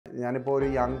ഞാനിപ്പോൾ ഒരു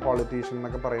young politician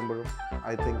എന്നൊക്കെ പറയുമ്പോഴും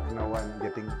I think now I am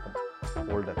getting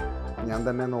older. ഞാൻ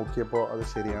തന്നെ നോക്കിയപ്പോൾ അത്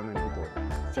ശരിയാണെന്ന് എനിക്ക് തോന്നുന്നു.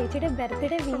 ചേച്ചിയുടെ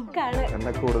ബർത്ത്ഡേ വീക്കാണ്.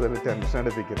 എന്നെ കൂടുതൽ ടെൻഷൻ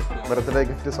എടുപ്പിക്കരുത്. ബർത്ത്ഡേ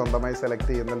ഗിഫ്റ്റ് സ്വന്തമായി സെലക്ട്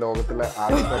ചെയ്യുന്ന ലോകത്തിലെ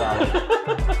ആദ്യത്തെ ഒരാളാണ്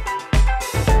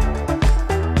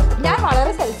ഞാൻ.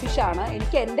 വളരെ സെൽഫിഷാണ്.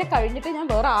 എനിക്ക് എന്റെ കഴിഞ്ഞിട്ട് ഞാൻ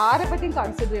വേറെ ആരെ പറ്റിയും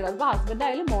കൺസിഡർ ചെയ്യണം. അതിപ്പോൾ ഹസ്ബൻഡ്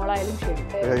ആയാലും മോളായാലും ശരി.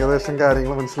 ഏകദേശം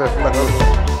കാര്യങ്ങൾ മനസ്സിലായിട്ടുണ്ടല്ലോ.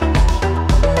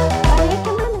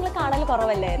 കാണൽ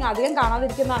കുറവല്ലേ? അധികം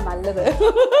കാണാതിരിക്കുന്നതാണ് നല്ലത്.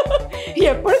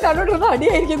 എപ്പോഴും കണ്ടോണ്ടിരുന്ന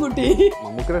അടിയായിരിക്കും കുട്ടി.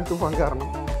 നമുക്ക് രണ്ടു പോകാൻ കാരണം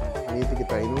അനിയത്തിക്ക്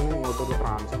ടൈനൂന്ന് ഇങ്ങോട്ടൊരു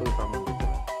ട്രാൻസ്ഫർ കിട്ടാൻ വേണ്ടി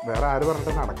വേറെ ആര്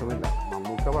പറഞ്ഞിട്ട് നടക്കുന്നില്ല.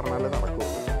 മമ്മൂക്ക പറഞ്ഞാലേ നടക്കുള്ളൂ.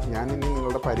 ഞാൻ ഇനി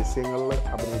നിങ്ങളുടെ പരസ്യങ്ങളിൽ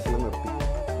അഭിനയിക്കൽ നിർത്തി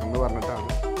എന്ന് പറഞ്ഞിട്ടാണ്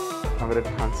അവരെ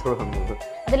ട്രാൻസ്ഫർ തന്നത്.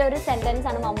 അതിലൊരു സെന്റൻസ്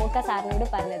ആണ് മമ്മൂക്ക സാറിനോട്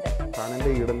പറഞ്ഞത്. താൻ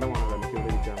എൻ്റെ ഈടൻ്റെ മകൾ എനിക്ക് ഇവിടെ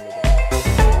ഇരിക്കാനുള്ളത്.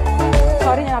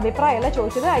 സോറി, ഞാൻ അഭിപ്രായമല്ല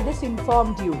ചോദിച്ചത്. I just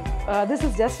informed U. This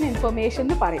is just information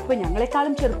എന്ന് പറയും. ഇപ്പോൾ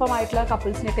ഞങ്ങളെക്കാളും ചെറുപ്പമായിട്ടുള്ള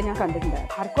കപ്പിൾസിനെയൊക്കെ ഞാൻ കണ്ടിട്ടുണ്ട്.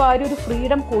 ആർക്കും ആരും ഒരു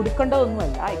ഫ്രീഡം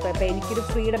കൊടുക്കേണ്ടതൊന്നുമല്ല. ഇപ്പോൾ എനിക്കൊരു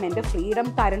ഫ്രീഡം, എൻ്റെ ഫ്രീഡം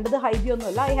തരേണ്ടത് ഹൈബി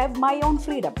ഒന്നുമല്ല. I have my own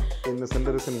freedom. Innocent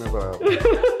ഒരു സിനിമ പറയാം,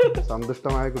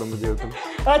 സന്തുഷ്ടമായ കുടുംബജീവിതം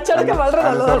വളരെ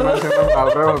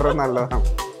വളരെ വളരെ നല്ലതാണ്.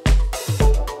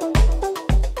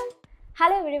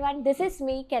 Hello everyone, this is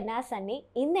me കെന്ന Sunny.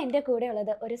 ഇന്ന് എൻ്റെ കൂടെ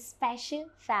ഉള്ളത് ഒരു സ്പെഷ്യൽ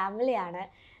ഫാമിലിയാണ്.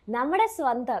 നമ്മുടെ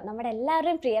സ്വന്തം, നമ്മുടെ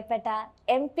എല്ലാവരുടെയും പ്രിയപ്പെട്ട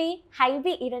MP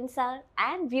Hibi ഇരൻ sir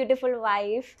and beautiful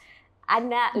wife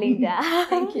Anna Linda.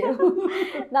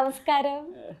 നമസ്കാരം.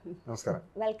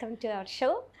 Welcome to our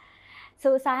show.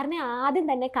 So സാറിനെ ആദ്യം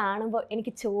തന്നെ കാണുമ്പോൾ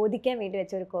എനിക്ക് ചോദിക്കാൻ വേണ്ടി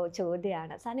വെച്ചൊരു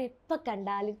ചോദ്യമാണ്. സാറിനെ എപ്പോൾ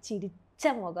കണ്ടാലും ചിരിച്ച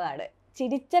മുഖമാണ്,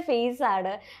 ചിരിച്ച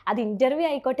ഫേസാണ്. അത് ഇൻ്റർവ്യൂ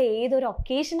ആയിക്കോട്ടെ, ഏതൊരു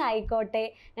ഒക്കേഷൻ ആയിക്കോട്ടെ.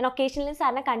 ഞാൻ ഒക്കേഷനിൽ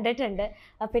സാറിനെ കണ്ടിട്ടുണ്ട്.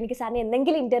 അപ്പോൾ എനിക്ക് സാറിന്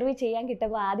എന്തെങ്കിലും ഇൻ്റർവ്യൂ ചെയ്യാൻ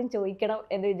കിട്ടുമ്പോൾ ആദ്യം ചോദിക്കണം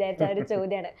എന്ന് വിചാരിച്ച ഒരു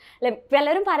ചോദ്യമാണ്. അല്ലെ,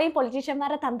 പലരും പറയും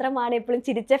പൊളിറ്റീഷ്യന്മാരുടെ തന്ത്രമാണ് എപ്പോഴും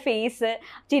ചിരിച്ച ഫേസ്,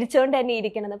 ചിരിച്ചുകൊണ്ട് തന്നെ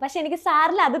ഇരിക്കണമെന്ന്. പക്ഷെ എനിക്ക്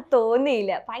സാറിൽ അത്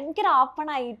തോന്നിയില്ല. ഭയങ്കര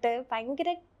ഓപ്പണായിട്ട്, ഭയങ്കര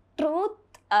ട്രൂത്ത്,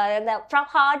 എന്താ ഫ്രം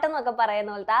ഹാർട്ട് എന്നൊക്കെ പറയുന്ന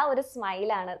പോലത്തെ ആ ഒരു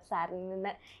സ്മൈലാണ് സാറിൽ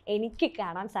നിന്ന് എനിക്ക്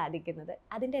കാണാൻ സാധിക്കുന്നത്.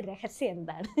 അതിൻ്റെ രഹസ്യം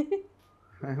എന്താണ്?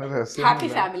 Happy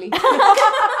family.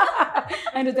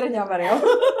 അതിന് ഉത്തരം ഞാൻ പറയാം.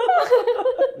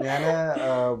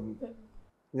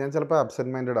 ഞാൻ ചിലപ്പോൾ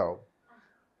ആബ്സെന്റ് മൈൻഡഡ് ആവും.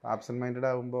 ആബ്സെന്റ് മൈൻഡഡ്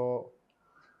ആവുമ്പോൾ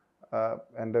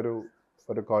എൻ്റെ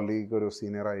ഒരു കൊളീഗ്, ഒരു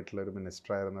സീനിയർ ആയിട്ടുള്ള ഒരു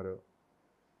മിനിസ്റ്റർ ആയിരുന്നൊരു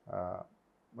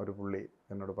പുള്ളി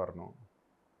എന്നോട് പറഞ്ഞു,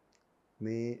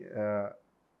 നീ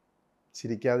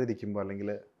ചിരിക്കാതിരിക്കുമ്പോൾ അല്ലെങ്കിൽ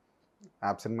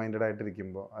ആബ്സെന്റ് മൈൻഡഡ്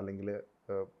ആയിട്ടിരിക്കുമ്പോൾ അല്ലെങ്കിൽ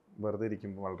വെറുതെ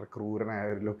ഇരിക്കുമ്പോൾ വളരെ ക്രൂരനായ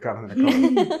ഒരു ലുക്കാണ്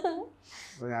നിനക്ക്.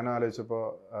 അപ്പോൾ ഞാൻ ആലോചിച്ചപ്പോൾ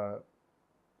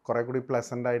കുറേ കൂടി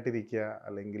പ്ലസൻ്റ് ആയിട്ടിരിക്കുക,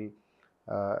 അല്ലെങ്കിൽ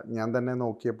ഞാൻ തന്നെ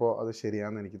നോക്കിയപ്പോൾ അത്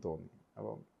ശരിയാണെന്ന് എനിക്ക് തോന്നി.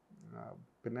 അപ്പം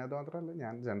പിന്നെ അത് മാത്രമല്ല,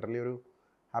 ഞാൻ ജനറലി ഒരു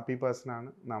ഹാപ്പി പേഴ്സണാണ്.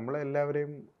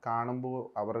 നമ്മളെല്ലാവരെയും കാണുമ്പോൾ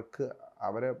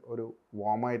അവരെ ഒരു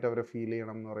വാമായിട്ട് അവരെ ഫീൽ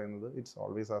ചെയ്യണം എന്ന് പറയുന്നത് ഇറ്റ്സ്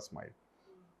ഓൾവേസ് ആ സ്മൈൽ.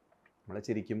 നമ്മൾ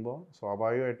ചിരിക്കുമ്പോൾ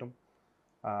സ്വാഭാവികമായിട്ടും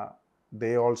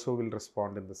they also will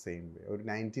respond in the same way. ഒരു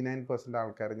 99%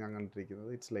 ആൾക്കാർ ഞാൻ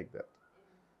കണ്ടിരിക്കുന്നത് it's like that.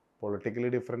 Politically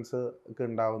difference ഒക്കെ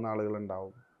ഉണ്ടാവുന്ന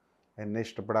ആളുകളുണ്ടാവും, എന്നെ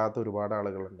ഇഷ്ടപ്പെടാത്ത ഒരുപാട്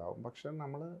ആളുകളുണ്ടാവും. പക്ഷെ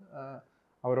നമ്മൾ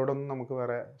അവരോടൊന്നും നമുക്ക്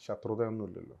വേറെ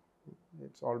ശത്രുതയൊന്നുമില്ലല്ലോ.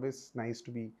 It's always nice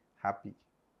to be happy.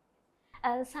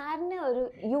 സാറിന് ഒരു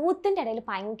യൂത്തിൻ്റെ ഇടയിൽ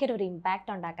ഭയങ്കര ഒരു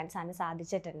ഇമ്പാക്റ്റ് ഉണ്ടാക്കാൻ സാറിന്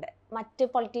സാധിച്ചിട്ടുണ്ട്. മറ്റ്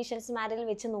പൊളിറ്റീഷ്യൻസ്മാരിൽ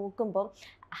വെച്ച് നോക്കുമ്പോൾ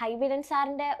ഹൈബി ഇരൻ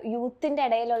സാറിൻ്റെ യൂത്തിൻ്റെ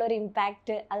ഇടയിലുള്ള ഒരു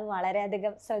ഇമ്പാക്റ്റ് അത്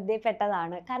വളരെയധികം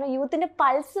ശ്രദ്ധയിൽപ്പെട്ടതാണ്. കാരണം യൂത്തിൻ്റെ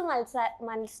പൾസ്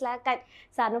മനസ്സിലാക്കാൻ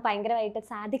സാറിന് ഭയങ്കരമായിട്ട്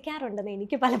സാധിക്കാറുണ്ടെന്ന്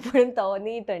എനിക്ക് പലപ്പോഴും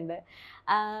തോന്നിയിട്ടുണ്ട്.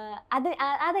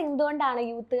 അതെന്തുകൊണ്ടാണ്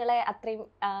യൂത്തുകളെ അത്രയും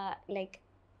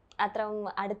അത്രയും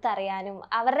അടുത്തറിയാനും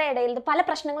അവരുടെ ഇടയിൽ പല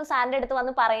പ്രശ്നങ്ങളും സാറിൻ്റെ അടുത്ത്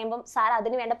വന്ന് പറയുമ്പം സാർ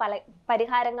അതിന് വേണ്ട പല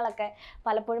പരിഹാരങ്ങളൊക്കെ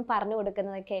പലപ്പോഴും പറഞ്ഞു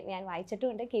കൊടുക്കുന്നതൊക്കെ ഞാൻ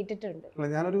വായിച്ചിട്ടുമുണ്ട്, കേട്ടിട്ടുണ്ട്.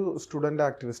 ഞാനൊരു സ്റ്റുഡൻറ്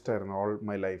ആക്ടിവിസ്റ്റ് ആയിരുന്നു ഓൾ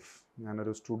മൈ ലൈഫ്.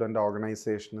 ഞാനൊരു സ്റ്റുഡൻറ്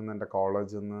ഓർഗനൈസേഷനിൽ നിന്ന്, എൻ്റെ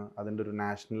കോളേജിൽ നിന്ന് അതിൻ്റെ ഒരു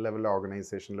നാഷണൽ ലെവൽ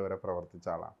ഓർഗനൈസേഷനിൽ വരെ പ്രവർത്തിച്ച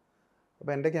ആളാണ്.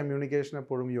 അപ്പോൾ എൻ്റെ കമ്മ്യൂണിക്കേഷൻ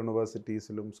എപ്പോഴും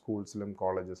യൂണിവേഴ്സിറ്റീസിലും സ്കൂൾസിലും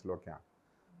കോളേജസിലും ഒക്കെയാണ്.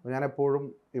 അപ്പോൾ ഞാൻ എപ്പോഴും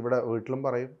ഇവിടെ വീട്ടിലും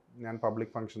പറയും, ഞാൻ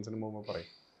പബ്ലിക് ഫങ്ഷൻസിന് പോകുമ്പോൾ പറയും,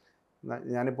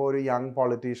 ഞാനിപ്പോൾ ഒരു യങ്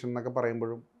പൊളിറ്റീഷ്യൻ എന്നൊക്കെ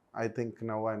പറയുമ്പോഴും I think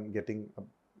now I am getting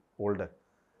older.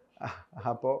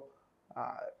 അപ്പോൾ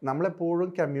നമ്മളെപ്പോഴും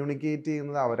കമ്മ്യൂണിക്കേറ്റ്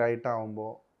ചെയ്യുന്നത് അവരായിട്ടാവുമ്പോൾ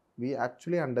we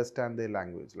actually understand the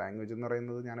language എന്ന്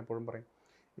പറയുന്നത് ഞാനെപ്പോഴും പറയും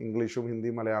ഇംഗ്ലീഷും ഹിന്ദി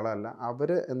മലയാളം അല്ല, അവർ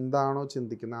എന്താണോ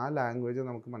ചിന്തിക്കുന്നത് ആ ലാംഗ്വേജ്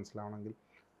നമുക്ക് മനസ്സിലാവണമെങ്കിൽ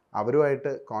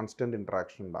അവരുമായിട്ട് കോൺസ്റ്റൻറ്റ്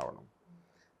ഇൻട്രാക്ഷൻ ഉണ്ടാവണം.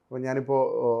 അപ്പോൾ ഞാനിപ്പോൾ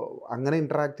അങ്ങനെ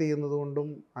ഇൻട്രാക്ട് ചെയ്യുന്നത് കൊണ്ടും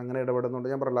അങ്ങനെ ഇടപെടുന്നുണ്ട്.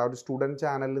 ഞാൻ പറയില്ല, ഒരു സ്റ്റുഡൻറ്റ്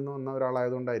ചാനലിൽ നിന്ന് വന്ന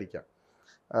ഒരാളായതുകൊണ്ടായിരിക്കാം.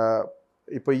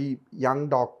 ഇപ്പോൾ ഈ യങ്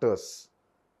ഡോക്ടേഴ്സ്,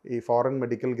 ഈ ഫോറിൻ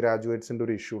മെഡിക്കൽ ഗ്രാജുവേറ്റ്സിൻ്റെ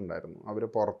ഒരു ഇഷ്യൂ ഉണ്ടായിരുന്നു. അവർ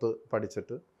പുറത്ത്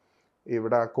പഠിച്ചിട്ട്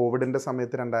ഇവിടെ കോവിഡിൻ്റെ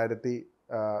സമയത്ത്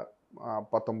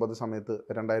 2019 സമയത്ത്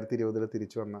 2020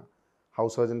 തിരിച്ചു വന്ന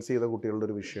ഹൗസ് സർജൻസി ചെയ്ത കുട്ടികളുടെ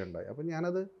ഒരു വിഷയം ഉണ്ടായി. അപ്പോൾ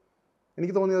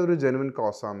എനിക്ക് തോന്നിയത് ഒരു ജെനുവിൻ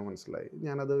കോസാണെന്ന് മനസ്സിലായി.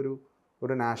 ഞാനത്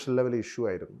ഒരു നാഷണൽ ലെവൽ ഇഷ്യൂ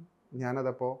ആയിരുന്നു.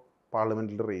 ഞാനതപ്പോൾ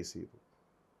പാർലമെൻറ്റിൽ റേസ് ചെയ്തു.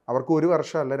 അവർക്ക് 1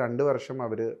 വർഷമല്ല 2 വർഷം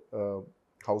അവർ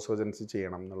ഹൗസ് സർജൻസി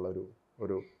ചെയ്യണം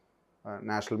എന്നുള്ളൊരു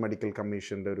നാഷണൽ മെഡിക്കൽ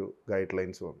കമ്മീഷൻ്റെ ഒരു ഗൈഡ്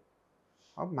ലൈൻസ് വന്നു.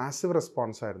 ആ മാസീവ്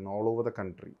റെസ്പോൺസ് ആയിരുന്നു ഓൾ ഓവർ ദ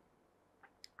കൺട്രി.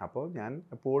 അപ്പോൾ ഞാൻ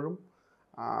എപ്പോഴും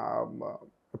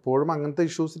അങ്ങനത്തെ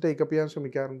ഇഷ്യൂസ് ടേക്കപ്പ് ചെയ്യാൻ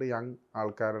ശ്രമിക്കാറുണ്ട്. യങ്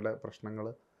ആൾക്കാരുടെ പ്രശ്നങ്ങൾ,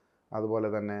 അതുപോലെ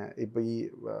തന്നെ ഇപ്പോൾ ഈ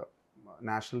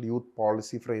നാഷണൽ യൂത്ത്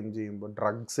പോളിസി ഫ്രെയിം ചെയ്യുമ്പോൾ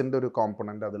ഡ്രഗ്സിൻ്റെ ഒരു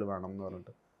കോമ്പണൻ്റ് അതിൽ വേണം എന്ന്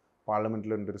പറഞ്ഞിട്ട്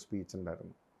പാർലമെൻറ്റിൽ എൻ്റെ ഒരു സ്പീച്ച്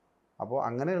ഉണ്ടായിരുന്നു. അപ്പോൾ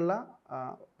അങ്ങനെയുള്ള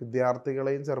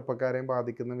വിദ്യാർത്ഥികളെയും ചെറുപ്പക്കാരെയും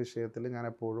ബാധിക്കുന്ന വിഷയത്തിൽ ഞാൻ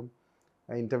എപ്പോഴും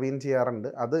ഇൻ്റർവീൻ ചെയ്യാറുണ്ട്.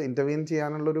 അത് ഇൻ്റർവീൻ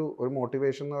ചെയ്യാനുള്ളൊരു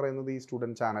മോട്ടിവേഷൻ എന്ന് പറയുന്നത് ഈ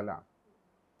സ്റ്റുഡൻറ്റ് ചാനലാണ്.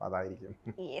 അതായിരിക്കും.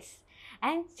 യെസ്.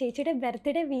 ആൻഡ് ചേച്ചിയുടെ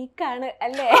ബർത്ത്ഡേ വീക്കാണ്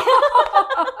അല്ലേ?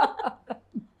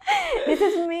 This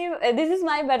is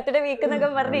my birthday week എന്നൊക്കെ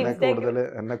പറഞ്ഞ്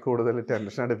എന്നെ കൂടുതൽ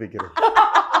ടെൻഷൻ അടുപ്പിക്കരുത്.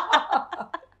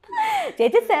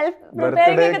 ചേച്ചി സെൽഫ്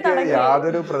ബർത്ത്ഡേക്ക്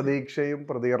യാതൊരു പ്രതീക്ഷയും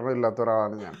പ്രതികരണവും ഇല്ലാത്ത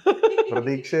ഒരാളാണ് ഞാൻ.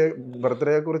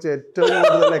 ബർത്ത്ഡേയെ കുറിച്ച് ഏറ്റവും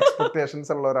കൂടുതൽ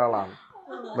എക്സ്പെക്ടേഷൻസ് ഉള്ള ഒരാളാണ്.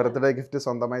 ബർത്ത്ഡേ ഗിഫ്റ്റ്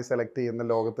സ്വന്തമായി സെലക്ട് ചെയ്യുന്ന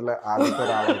ലോകത്തിലെ ആദ്യത്തെ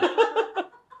ഒരാളാണ്.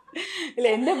 ഇല്ല,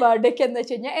 എൻ്റെ ബർത്ത്ഡേക്ക് എന്താ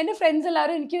വെച്ച് കഴിഞ്ഞാൽ എൻ്റെ ഫ്രണ്ട്സ്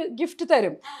എല്ലാവരും എനിക്ക് ഗിഫ്റ്റ്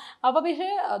തരും. അപ്പോൾ പക്ഷേ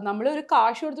നമ്മളൊരു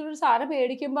കാശ് കൊടുത്തിട്ടൊരു സാധനം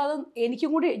മേടിക്കുമ്പോൾ അത്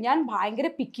എനിക്കും കൂടി, ഞാൻ ഭയങ്കര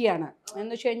പിക്കിയാണ്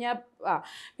എന്ന് വെച്ച് കഴിഞ്ഞാൽ.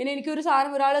 പിന്നെ എനിക്കൊരു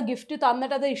സാധനം ഒരാൾ ഗിഫ്റ്റ്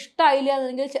തന്നിട്ട് അത് ഇഷ്ടമായില്ല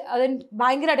എന്നെങ്കിൽ അത്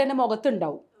ഭയങ്കരമായിട്ട് എൻ്റെ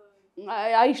മുഖത്തുണ്ടാവും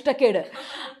ആ ഇഷ്ടക്കേട്.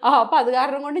 അപ്പോൾ അത്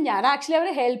കാരണം കൊണ്ട് ഞാൻ ആക്ച്വലി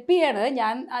അവരെ ഹെൽപ്പ് ചെയ്യാണ്.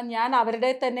 ഞാൻ അവരുടെ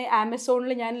തന്നെ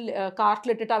ആമസോണിൽ ഞാൻ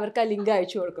കാർട്ടിലിട്ടിട്ട് അവർക്ക് ആ ലിങ്ക്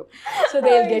അയച്ചു കൊടുക്കും. So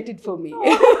they will get it for me.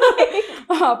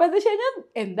 അപ്പോൾ എന്താ വെച്ച് കഴിഞ്ഞാൽ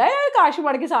എന്തായാലും കാശ്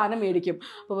മുടക്കി സാധനം മേടിക്കും.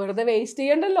 അപ്പോൾ വെറുതെ വേസ്റ്റ്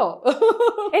ചെയ്യണ്ടല്ലോ.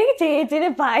 എനിക്ക് ചേച്ചിനെ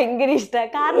ഭയങ്കര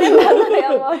ഇഷ്ടമാണ്. കാരണം എന്താണെന്ന്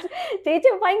അറിയാമോ,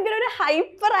 ചേച്ചി ഭയങ്കര ഒരു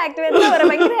ഹൈപ്പർ ആക്റ്റീവ്, എന്താ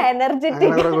പറയുക, ഭയങ്കര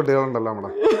എനർജറ്റിക് കുട്ടികളുണ്ടല്ലോ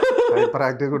നമ്മുടെ ഹൈപ്പർ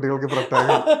ആക്റ്റീവ് കുട്ടികൾക്ക്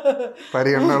പ്രത്യേകം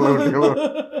പരിഗണനയുള്ള കുട്ടികൾ.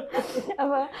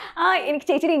 അപ്പോൾ എനിക്ക്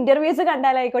ചേച്ചിയുടെ ഇന്റർവ്യൂസ്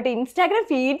കണ്ടാലായിക്കോട്ടെ, ഇൻസ്റ്റാഗ്രാം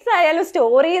ഫീഡ്സ് ആയാലും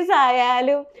സ്റ്റോറീസ്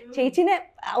ആയാലും ചേച്ചിനെ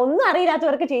ഒന്നും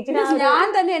അറിയില്ലാത്തവർക്ക് ചേച്ചിനെ ഞാൻ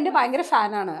തന്നെ എൻ്റെ ഭയങ്കര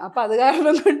ഫാനാണ്. അപ്പം അത്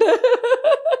കാരണം കൊണ്ട്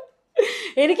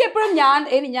എനിക്കെപ്പോഴും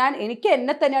എനിക്ക്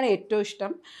എന്നെ തന്നെയാണ് ഏറ്റവും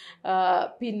ഇഷ്ടം.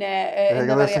 പിന്നെ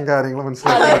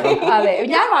അതെ,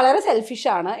 ഞാൻ വളരെ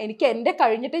സെൽഫിഷാണ്. എനിക്ക് എൻ്റെ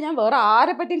കഴിഞ്ഞിട്ട് ഞാൻ വേറെ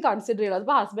ആരെ പറ്റിയും കൺസിഡർ ചെയ്യുള്ളൂ.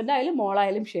 അതിപ്പോൾ ഹസ്ബൻഡ് ആയാലും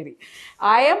മോളായാലും ശരി.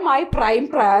 I am my prime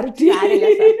priority.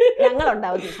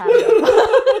 ഞങ്ങളുണ്ടാവും.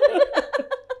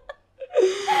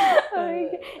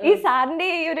 ഈ സാറിന്റെ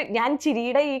ഈ ഒരു, ഞാൻ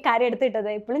ചിരിയുടെ ഈ കാര്യം എടുത്തിട്ടത്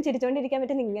എപ്പോഴും ചിരിച്ചോണ്ടിരിക്കാൻ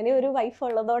പറ്റുന്ന ഇങ്ങനെ ഒരു വൈഫ്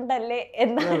ഉള്ളതുകൊണ്ടല്ലേ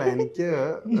എന്നാണ് എനിക്ക്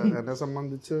എന്നെ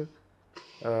സംബന്ധിച്ച്.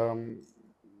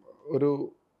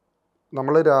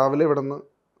 നമ്മൾ രാവിലെ ഇവിടെ നിന്ന്,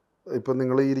 ഇപ്പം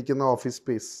നിങ്ങൾ ഈ ഇരിക്കുന്ന ഓഫീസ്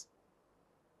സ്പേസ്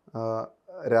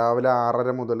രാവിലെ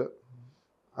 6:30 മുതൽ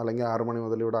അല്ലെങ്കിൽ 6 മണി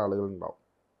മുതൽ ഇവിടെ ആളുകളുണ്ടാവും.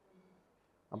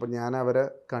 അപ്പം ഞാൻ അവരെ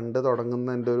കണ്ട്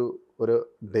തുടങ്ങുന്ന എൻ്റെ ഒരു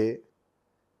ഡേ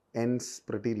എൻഡ്സ്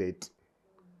പ്രിറ്റി ലേറ്റ്.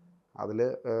 അതിൽ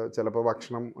ചിലപ്പോൾ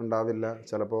ഭക്ഷണം ഉണ്ടാവില്ല,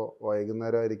 ചിലപ്പോൾ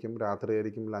വൈകുന്നേരമായിരിക്കും,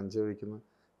 രാത്രിയായിരിക്കും ലഞ്ച് കഴിക്കുന്നത്,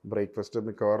 ബ്രേക്ക്ഫാസ്റ്റ്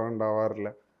മിക്കവാറും ഉണ്ടാവാറില്ല.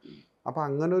 അപ്പോൾ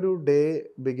അങ്ങനൊരു ഡേ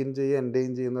ബിഗിൻ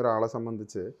എൻഡേയും ചെയ്യുന്ന ഒരാളെ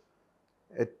സംബന്ധിച്ച്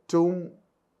ഏറ്റവും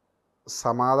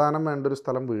സമാധാനം വേണ്ടൊരു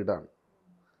സ്ഥലം വീടാണ്.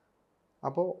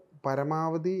 അപ്പോൾ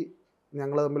പരമാവധി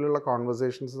ഞങ്ങൾ തമ്മിലുള്ള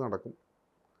കോൺവെർസേഷൻസ് നടക്കും,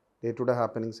 ഡേ ടു ഡേ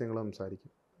ഹാപ്പനിങ്സ് ഞങ്ങൾ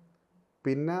സംസാരിക്കും.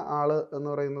 പിന്നെ ആൾ എന്ന്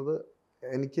പറയുന്നത്,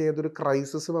 എനിക്ക് ഏതൊരു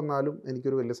ക്രൈസിസ് വന്നാലും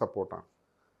എനിക്കൊരു വലിയ സപ്പോർട്ടാണ്.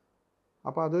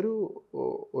 അപ്പോൾ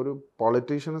ഒരു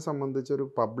പൊളിറ്റീഷ്യനെ സംബന്ധിച്ച്, ഒരു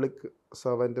പബ്ലിക്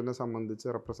സെർവൻറ്റിനെ സംബന്ധിച്ച്,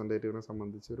 റെപ്രസെൻറ്റേറ്റീവിനെ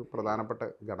സംബന്ധിച്ച് ഒരു പ്രധാനപ്പെട്ട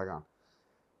ഘടകമാണ്.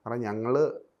 കാരണം ഞങ്ങൾ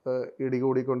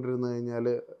ഇടികൂടിക്കൊണ്ടിരുന്നു കഴിഞ്ഞാൽ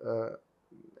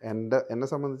എന്നെ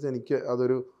സംബന്ധിച്ച് എനിക്ക്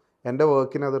എൻ്റെ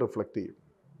വർക്കിനെ അത് റിഫ്ലക്റ്റ് ചെയ്യും.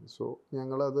 സോ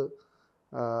ഞങ്ങളത്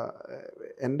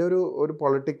എൻ്റെ ഒരു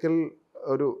പൊളിറ്റിക്കൽ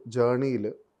ഒരു ജേർണിയിൽ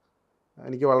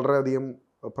എനിക്ക് വളരെയധികം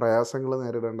പ്രയാസങ്ങൾ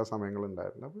നേരിടേണ്ട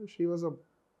സമയങ്ങളുണ്ടായിരുന്നു. അപ്പോൾ she was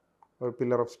A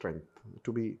pillar of strength,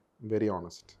 to be very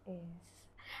honest.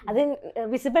 അത്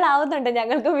വിസിബിൾ ആവുന്നുണ്ട്,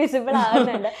 ഞങ്ങൾക്ക് വിസിബിൾ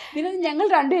ആവുന്നുണ്ട്. പിന്നെ ഞങ്ങൾ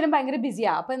രണ്ടുപേരും ഭയങ്കര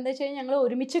ബിസിയാണ്. അപ്പോൾ എന്താ വെച്ച് കഴിഞ്ഞാൽ ഞങ്ങൾ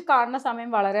ഒരുമിച്ച് കാണുന്ന സമയം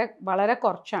വളരെ വളരെ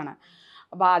കുറച്ചാണ്.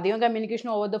 അപ്പോൾ ആദ്യം കമ്മ്യൂണിക്കേഷൻ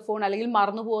ഓവർ ദ ഫോൺ, അല്ലെങ്കിൽ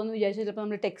മറന്നു പോകുമെന്ന് വിചാരിച്ചാൽ ചിലപ്പോൾ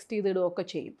നമ്മൾ ടെക്സ്റ്റ് ചെയ്തിടുകയൊക്കെ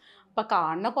ചെയ്യും. അപ്പോൾ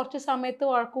കാണുന്ന കുറച്ച് സമയത്ത്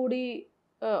വഴക്കുകൂടി,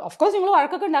 ഓഫ്കോഴ്സ് ഞങ്ങൾ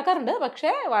വഴക്കൊക്കെ ഉണ്ടാക്കാറുണ്ട്,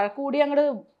 പക്ഷേ വഴക്കുകൂടി അങ്ങോട്ട്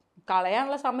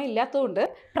കളയാനുള്ള സമയം ഇല്ലാത്തതുകൊണ്ട്.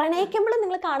 പ്രണയിക്കുമ്പോഴും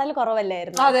നിങ്ങൾ കാണൽ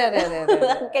കുറവല്ലായിരുന്നു? അതെ അതെ അതെ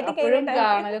എപ്പോഴും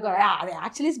കാണൽ അതെ.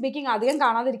 ആക്ച്വലി സ്പീക്കിംഗ് അധികം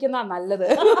കാണാതിരിക്കുന്നതാണ് നല്ലത്.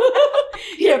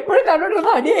 എപ്പോഴും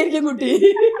കണ്ടോണ്ടിരുന്ന അടിയായിരിക്കും കുട്ടി.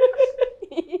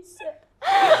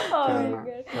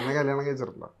 കല്യാണം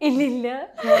കഴിച്ചിട്ടുണ്ടോ? ഇല്ലില്ല.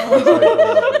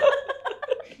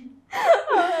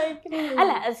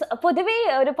 അല്ല പൊതുവേ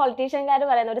ഒരു പൊളിറ്റീഷ്യൻകാർ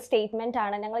പറയുന്ന ഒരു സ്റ്റേറ്റ്മെന്റ്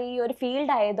ആണ്, ഞങ്ങൾ ഈ ഒരു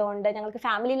ഫീൽഡ് ആയതുകൊണ്ട് ഞങ്ങൾക്ക്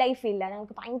ഫാമിലി ലൈഫ് ഇല്ല,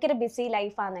 ഞങ്ങൾക്ക് ഭയങ്കര ബിസി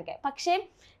ലൈഫാന്നൊക്കെ. പക്ഷേ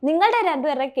നിങ്ങളുടെ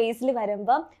രണ്ടുപേരുടെ കേസിൽ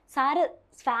വരുമ്പോൾ സാറ്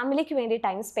ഫാമിലിക്ക് വേണ്ടി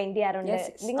ടൈം സ്പെൻഡ് ചെയ്യാറുണ്ട്.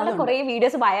 നിങ്ങളുടെ കുറെ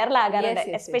videos വൈറലാകാറുണ്ട്,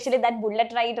 especially that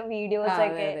bullet ride videos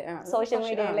ഒക്കെ സോഷ്യൽ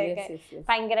മീഡിയയിലൊക്കെ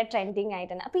ഭയങ്കര ട്രെൻഡിങ്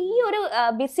ആയിട്ടുണ്ട്. അപ്പൊ ഈ ഒരു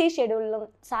ബിസി ഷെഡ്യൂളിലും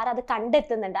സാർ അത്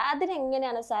കണ്ടെത്തുന്നുണ്ട്.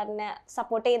 അതിനെങ്ങനെയാണ് സാറിനെ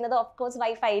സപ്പോർട്ട് ചെയ്യുന്നത്? ഓഫ് കോഴ്സ്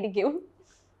വൈഫ് ആയിരിക്കും.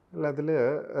 അല്ല, അതിൽ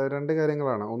രണ്ട്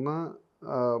കാര്യങ്ങളാണ്. ഒന്ന്,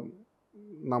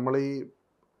 നമ്മൾ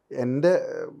എൻ്റെ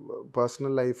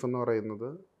പേഴ്സണൽ ലൈഫ് എന്ന് പറയുന്നത്,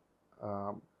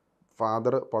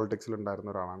 ഫാദർ പൊളിറ്റിക്സിലുണ്ടായിരുന്ന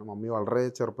ഒരാളാണ്, മമ്മി വളരെ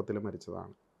ചെറുപ്പത്തിൽ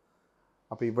മരിച്ചതാണ്.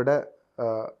 അപ്പോൾ ഇവിടെ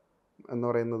എന്ന്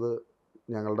പറയുന്നത്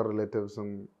ഞങ്ങളുടെ റിലേറ്റീവ്സും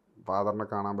ഫാദറിനെ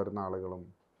കാണാൻ വരുന്ന ആളുകളും,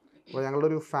 അപ്പോൾ ഞങ്ങളുടെ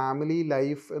ഒരു ഫാമിലി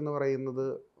ലൈഫ് എന്ന് പറയുന്നത്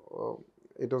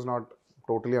it was not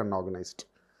totally unorganised.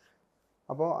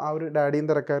 അപ്പോൾ ആ ഒരു ഡാഡിയും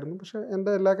തിരക്കായിരുന്നു, പക്ഷേ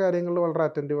എൻ്റെ എല്ലാ കാര്യങ്ങളിലും വളരെ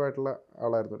അറ്റൻറ്റീവ് ആയിട്ടുള്ള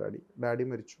ആളായിരുന്നു ഡാഡി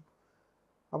മരിച്ചു.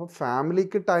 അപ്പോൾ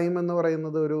ഫാമിലിക്ക് ടൈം എന്ന്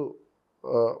പറയുന്നത് ഒരു,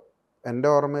 എൻ്റെ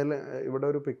ഓർമ്മയിൽ ഇവിടെ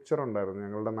ഒരു പിക്ചർ ഉണ്ടായിരുന്നു,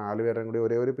 ഞങ്ങളുടെ 4 പേരും കൂടി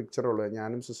ഒരേ ഒരു പിക്ചറേ ഉള്ളൂ,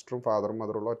 ഞാനും സിസ്റ്ററും ഫാദറും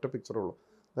മദറുള്ള ഒറ്റ പിക്ചറേ ഉള്ളൂ,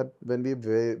 that when we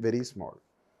very small.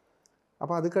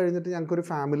 അപ്പോൾ അത് കഴിഞ്ഞിട്ട് ഞങ്ങൾക്കൊരു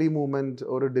ഫാമിലി മൂവ്മെൻറ്റ്,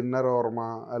 ഒരു ഡിന്നർ ഓർമ്മ,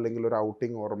 അല്ലെങ്കിൽ ഒരു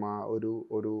ഔട്ടിങ് ഓർമ്മ,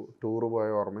 ഒരു ടൂറ്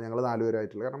പോയ ഓർമ്മ, ഞങ്ങൾ 4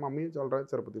 പേരായിട്ടുള്ള, കാരണം മമ്മി വളരെ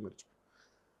ചെറുപ്പത്തിൽ മരിച്ചു.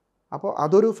 അപ്പോൾ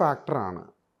അതൊരു ഫാക്ടറാണ്.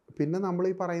 പിന്നെ നമ്മൾ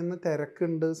ഈ പറയുന്ന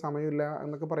തിരക്കുണ്ട്, സമയമില്ല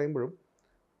എന്നൊക്കെ പറയുമ്പോഴും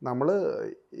നമ്മൾ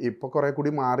ഇപ്പോൾ കുറേ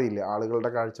കൂടി മാറിയില്ലേ, ആളുകളുടെ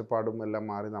കാഴ്ചപ്പാടും എല്ലാം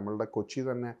മാറി. നമ്മളുടെ കൊച്ചി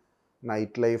തന്നെ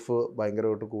നൈറ്റ് ലൈഫ്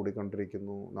ഭയങ്കരമായിട്ട്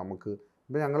കൂടിക്കൊണ്ടിരിക്കുന്നു. നമുക്ക്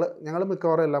ഇപ്പോൾ ഞങ്ങൾ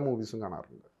മിക്കവാറും എല്ലാ മൂവീസും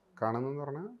കാണാറുണ്ട്. കാണുന്നതെന്ന്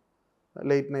പറഞ്ഞാൽ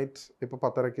ലേറ്റ് നൈറ്റ്, ഇപ്പോൾ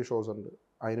 10:30 ഷോസ് ഉണ്ട്,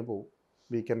 അതിന് പോവും,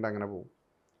 വീക്കെൻഡ് അങ്ങനെ പോവും,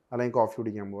 അല്ലെങ്കിൽ കോഫി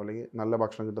കുടിക്കാൻ പോകും, അല്ലെങ്കിൽ നല്ല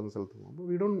ഭക്ഷണം കിട്ടുന്ന സ്ഥലത്ത് പോകും. അപ്പോൾ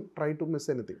we don't try to miss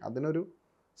anything. അതിനൊരു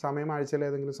സമയം, ആഴ്ചയിൽ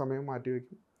ഏതെങ്കിലും സമയം മാറ്റി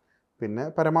വയ്ക്കും. പിന്നെ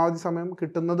പരമാവധി സമയം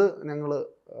കിട്ടുന്നത് ഞങ്ങൾ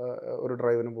ഒരു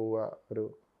ഡ്രൈവിന് പോവുക, ഒരു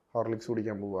ഹോർലിക്സ്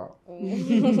കുടിക്കാൻ പോവുക.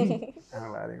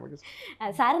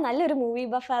 സാറ് നല്ലൊരു മൂവി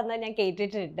ബഫാന്ന് ഞാൻ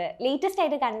കേട്ടിട്ടുണ്ട്. ലേറ്റസ്റ്റ്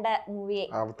ആയിട്ട് കണ്ട മൂവി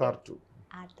അവതാർ 2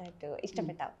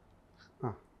 ഇഷ്ടപ്പെട്ടോ?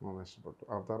 ഇഷ്ടപ്പെട്ടു.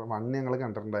 അവതാർ 1 ഞങ്ങൾ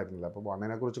കണ്ടിട്ടുണ്ടായിരുന്നില്ല, അപ്പോൾ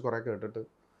 1നെ കുറിച്ച് കുറേ കേട്ടിട്ട്,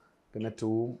 പിന്നെ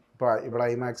 2 ഇപ്പോൾ ഇവിടെ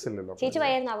ഐമാക്സ് ഇല്ലല്ലോ. ചേച്ചി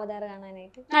പോയായിരുന്നു അവതാർ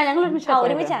കാണാനായിട്ട്?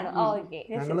 ഒരുമിച്ചാണ്.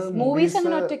 ഞങ്ങൾ മൂവീസ്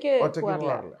അങ്ങനെ ഒറ്റയ്ക്ക്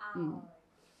പോകാറില്ല.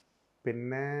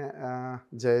 പിന്നെ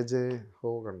ജയ ഹോ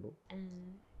കണ്ടു.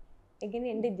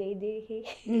 എങ്ങനെയുണ്ട് ജയ് ജയ് ഹേ?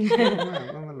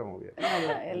 നല്ല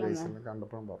മൂവിയാണ്,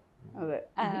 കണ്ടപ്പോഴും പറഞ്ഞു.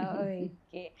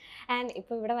 ആൻഡ്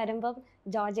ഇപ്പോൾ ഇവിടെ വരുമ്പം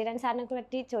ജോർജിയൻ സാറിനെ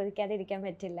പറ്റി ചോദിക്കാതെ ഇരിക്കാൻ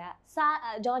പറ്റില്ല.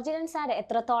 ജോർജിയൻ സാർ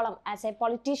എത്രത്തോളം ആസ് എ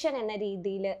പൊളിറ്റീഷ്യൻ എന്ന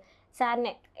രീതിയിൽ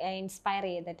സാറിനെ ഇൻസ്പയർ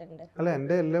ചെയ്തിട്ടുണ്ട്? അല്ല,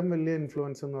 എൻ്റെ എല്ലാം വലിയ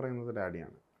ഇൻഫ്ലുവൻസ് എന്ന് പറയുന്നത്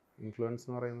ഡാഡിയാണ്. ഇൻഫ്ലുവൻസ്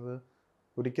എന്ന് പറയുന്നത്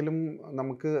ഒരിക്കലും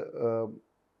നമുക്ക്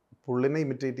പുള്ളിനെ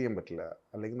ഇമിറ്റേറ്റ് ചെയ്യാൻ പറ്റില്ല,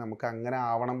 അല്ലെങ്കിൽ നമുക്ക് അങ്ങനെ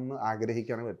ആവണം എന്ന്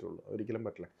ആഗ്രഹിക്കാനേ പറ്റുള്ളൂ, ഒരിക്കലും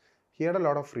പറ്റില്ല. He had a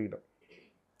lot of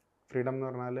freedom എന്ന്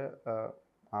പറഞ്ഞാൽ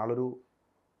ആളൊരു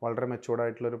വളരെ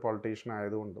മെച്ചുവേർഡായിട്ടുള്ളൊരു പൊളിറ്റീഷ്യൻ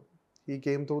ആയതുകൊണ്ടും he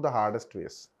came through the hardest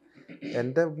vase.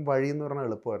 എൻ്റെ വഴി എന്ന് പറഞ്ഞാൽ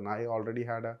എളുപ്പമായിരുന്നു. I already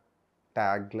had A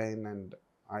tag line and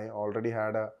I already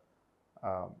had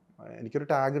എനിക്കൊരു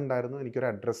ടാഗ് ഉണ്ടായിരുന്നു, എനിക്കൊരു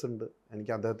അഡ്രസ്സ് ഉണ്ട്,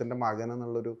 എനിക്ക് അദ്ദേഹത്തിൻ്റെ മകൻ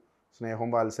എന്നുള്ളൊരു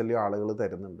സ്നേഹവും വാത്സല്യവും ആളുകൾ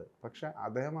തരുന്നുണ്ട്. പക്ഷേ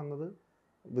അദ്ദേഹം വന്നത്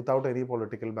without any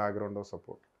political background of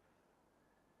support.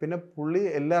 പിന്നെ പുള്ളി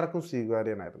എല്ലാവർക്കും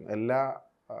സ്വീകാര്യനായിരുന്നു, എല്ലാ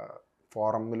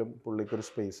ഫോറമിലും പുള്ളിക്കൊരു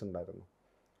സ്പേസ് ഉണ്ടായിരുന്നു,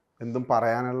 എന്തും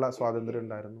പറയാനുള്ള സ്വാതന്ത്ര്യം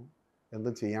ഉണ്ടായിരുന്നു,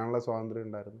 എന്തും ചെയ്യാനുള്ള സ്വാതന്ത്ര്യം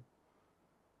ഉണ്ടായിരുന്നു.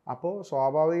 അപ്പോൾ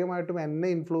സ്വാഭാവികമായിട്ടും എന്നെ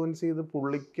ഇൻഫ്ലുവൻസ് ചെയ്ത്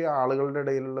പുള്ളിക്ക് ആളുകളുടെ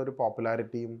ഇടയിലുള്ള ഒരു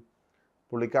പോപ്പുലാരിറ്റിയും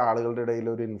പുള്ളിക്ക് ആളുകളുടെ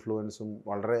ഇടയിലൊരു ഇൻഫ്ലുവൻസും,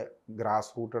 വളരെ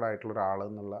ഗ്രാസ് റൂട്ടഡ് ആയിട്ടുള്ള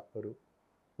ഒരാളെന്നുള്ള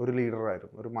ഒരു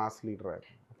ലീഡറായിരുന്നു, ഒരു മാസ്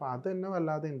ലീഡറായിരുന്നു. അപ്പോൾ അത് എന്നെ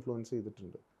വല്ലാതെ ഇൻഫ്ലുവൻസ്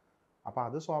ചെയ്തിട്ടുണ്ട്. അപ്പോൾ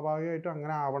അത് സ്വാഭാവികമായിട്ടും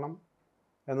അങ്ങനെ ആവണം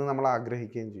എന്ന് നമ്മൾ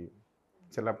ആഗ്രഹിക്കുകയും ചെയ്യും.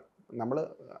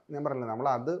 ഞാൻ പറഞ്ഞില്ല, നമ്മൾ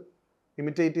അത്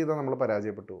ഇമിറ്റേറ്റ് ചെയ്താൽ നമ്മൾ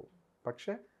പരാജയപ്പെട്ടു പോകും.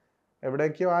 പക്ഷേ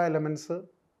എവിടേക്കോ ആ എലമെൻറ്റ്സ്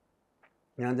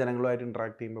ഞാൻ ജനങ്ങളുമായിട്ട്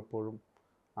ഇൻട്രാക്ട് ചെയ്യുമ്പോൾ എപ്പോഴും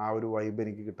ആ ഒരു വൈബ്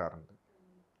എനിക്ക് കിട്ടാറുണ്ട്.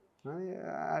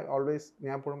 ഓൾവേസ്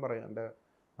ഞാൻ എപ്പോഴും പറയും,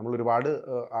 നമ്മൾ ഒരുപാട്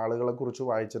ആളുകളെക്കുറിച്ച്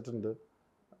വായിച്ചിട്ടുണ്ട്,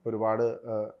 ഒരുപാട്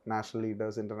നാഷണൽ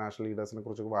ലീഡേഴ്സ്, ഇൻ്റർനാഷണൽ ലീഡേഴ്സിനെ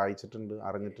കുറിച്ചൊക്കെ വായിച്ചിട്ടുണ്ട്,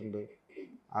 അറിഞ്ഞിട്ടുണ്ട്,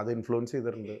 അത് ഇൻഫ്ലുവൻസ്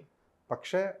ചെയ്തിട്ടുണ്ട്.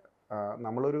 പക്ഷേ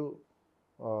നമ്മളൊരു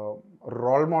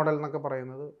റോൾ മോഡൽ എന്നൊക്കെ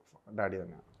പറയുന്നത് ഡാഡി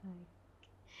തന്നെയാണ്.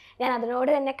 ഞാൻ അതിനോട്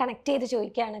തന്നെ കണക്ട് ചെയ്ത്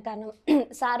ചോദിക്കുകയാണ്. കാരണം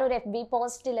സാർ ഒരു FB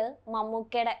പോസ്റ്റിൽ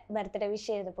മമ്മൂക്കയുടെ ബർത്ത്ഡേ വിഷ്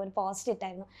ചെയ്തപ്പോൾ ഒരു പോസ്റ്റ്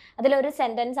ഇട്ടായിരുന്നു. അതിലൊരു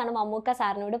സെൻറ്റൻസ് ആണ് മമ്മൂക്ക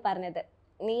സാറിനോട് പറഞ്ഞത്,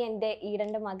 നീ എൻ്റെ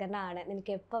ഈടൻ്റെ മകനാണ്,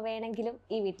 നിനക്ക് എപ്പോൾ വേണമെങ്കിലും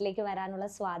ഈ വീട്ടിലേക്ക് വരാനുള്ള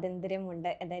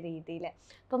സ്വാതന്ത്ര്യമുണ്ട് എന്ന രീതിയിൽ.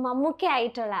 അപ്പോൾ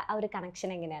മമ്മൂക്കയായിട്ടുള്ള ആ ഒരു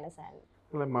കണക്ഷൻ എങ്ങനെയാണ് സാറിന്?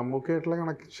 അല്ല, മമ്മൂക്കയായിട്ടുള്ള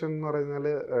കണക്ഷൻ എന്ന് പറഞ്ഞാൽ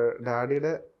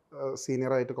ഡാഡിയുടെ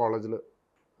സീനിയറായിട്ട് കോളേജിൽ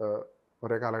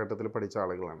ഒരേ കാലഘട്ടത്തിൽ പഠിച്ച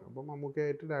ആളുകളാണ്. അപ്പോൾ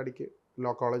മമ്മൂക്കയായിട്ട് ഡാഡിക്ക്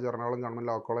law college, Ernakulam government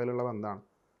law കോളേജിലുള്ള ബന്ധമാണ്.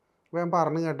 അപ്പോൾ ഞാൻ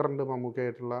പറഞ്ഞു കേട്ടിട്ടുണ്ട്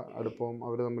മമ്മൂക്കയായിട്ടുള്ള അടുപ്പവും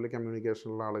അവർ തമ്മിൽ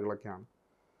കമ്മ്യൂണിക്കേഷനുള്ള ആളുകളൊക്കെയാണ്.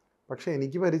 പക്ഷേ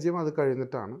എനിക്ക് പരിചയം അത്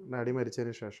കഴിഞ്ഞിട്ടാണ്. ഡാഡി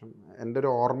മരിച്ചതിന് ശേഷം. എൻ്റെ ഒരു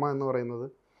ഓർമ്മ എന്ന് പറയുന്നത്,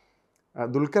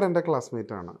 ദുൽഖർ എൻ്റെ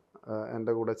ക്ലാസ്മേറ്റാണ്.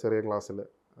 എൻ്റെ കൂടെ ചെറിയ ക്ലാസ്സിൽ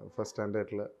ഫസ്റ്റ്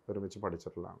സ്റ്റാൻഡേർഡിൽ ഒരുമിച്ച്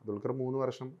പഠിച്ചിട്ടുള്ളതാണ്. ദുൽഖർ 3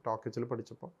 വർഷം ടോക്കിച്ചിൽ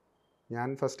പഠിച്ചപ്പോൾ ഞാൻ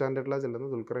ഫസ്റ്റ് സ്റ്റാൻഡേർഡിലാണ്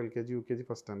ചെല്ലുന്നത്. Dulquer LKG UKG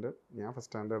first standard, ഞാൻ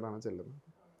ഫസ്റ്റ് സ്റ്റാൻഡേർഡാണ് ചെല്ലുന്നത്.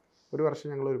 ഒരു വർഷം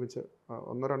ഞങ്ങൾ ഒരുമിച്ച്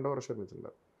 1-2 വർഷം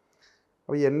ഒരുമിച്ചുണ്ടായിരുന്നു.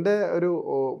 അപ്പോൾ എൻ്റെ ഒരു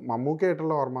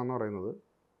മമ്മൂക്കയായിട്ടുള്ള ഓർമ്മ എന്ന് പറയുന്നത്,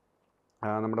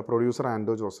 നമ്മുടെ പ്രൊഡ്യൂസർ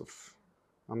ആൻഡോ ജോസഫ്,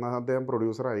 അന്ന് അദ്ദേഹം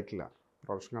പ്രൊഡ്യൂസർ ആയിട്ടില്ല,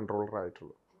 പ്രൊഡക്ഷൻ കൺട്രോളർ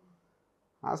ആയിട്ടുള്ളൂ.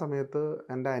 ആ സമയത്ത്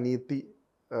എൻ്റെ അനിയത്തി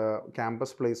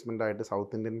ക്യാമ്പസ് പ്ലേസ്മെൻ്റ് ആയിട്ട്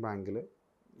സൗത്ത് ഇന്ത്യൻ ബാങ്കിൽ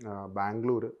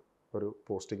ബാംഗ്ലൂർ ഒരു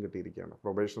പോസ്റ്റിംഗ് കിട്ടിയിരിക്കുകയാണ്,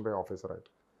 പ്രൊബേഷണറി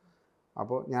ഓഫീസറായിട്ട്.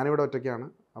 അപ്പോൾ ഞാനിവിടെ ഒറ്റയ്ക്കാണ്.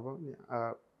 അപ്പോൾ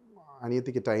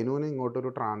അനിയത്തിക്ക് ടൈനൂന് ഇങ്ങോട്ടൊരു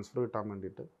ട്രാൻസ്ഫർ കിട്ടാൻ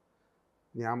വേണ്ടിയിട്ട്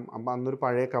അപ്പോൾ അന്നൊരു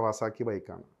പഴയ കവാസാക്കി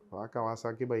ബൈക്കാണ്. അപ്പോൾ ആ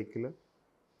കവാസാക്കി ബൈക്കിൽ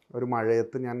ഒരു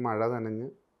മഴയത്ത് ഞാൻ മഴ നനഞ്ഞ്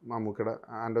മമ്മൂക്കയുടെ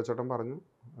ആൻഡോ ചേട്ടൻ പറഞ്ഞു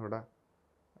ഇവിടെ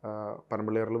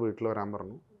പനമ്പള്ളിയാറിൽ വീട്ടിൽ വരാൻ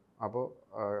പറഞ്ഞു. അപ്പോൾ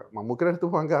മമ്മൂക്കയുടെ അടുത്ത്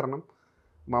പോകാൻ കാരണം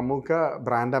മമ്മൂക്ക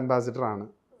ബ്രാൻഡ് അംബാസിഡറാണ്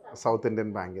സൗത്ത് ഇന്ത്യൻ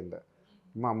ബാങ്കിൻ്റെ.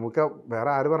 മമ്മൂക്ക വേറെ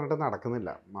ആര് പറഞ്ഞിട്ട് നടക്കുന്നില്ല,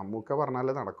 മമ്മൂക്ക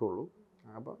പറഞ്ഞാലേ നടക്കുകയുള്ളൂ.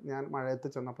 അപ്പോൾ ഞാൻ മഴയത്ത്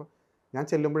ചെന്നപ്പോൾ ഞാൻ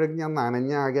ചെല്ലുമ്പോഴേക്കും ഞാൻ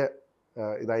നനഞ്ഞാകെ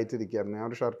ഇതായിട്ടിരിക്കുകയായിരുന്നു. ഞാൻ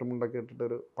ഒരു ഷർട്ടും മുണ്ടൊക്കെ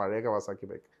ഇട്ടിട്ടൊരു പഴയ കവാസാക്കി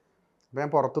ബൈക്ക്. അപ്പോൾ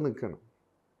ഞാൻ പുറത്ത് നിൽക്കുകയാണ്.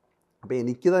 അപ്പോൾ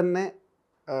എനിക്ക് തന്നെ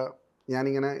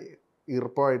ഞാനിങ്ങനെ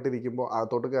ഈർപ്പമായിട്ടിരിക്കുമ്പോൾ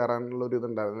അകത്തോട്ട് കയറാനുള്ളൊരു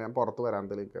ഇതുണ്ടായിരുന്നു. ഞാൻ പുറത്ത്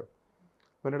വരാന്തലേക്ക് കയറും.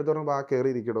 അപ്പോൾ എൻ്റെ അടുത്ത് പറഞ്ഞു, കയറി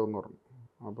ഇരിക്കടോ എന്ന് പറഞ്ഞു.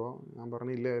 അപ്പോൾ ഞാൻ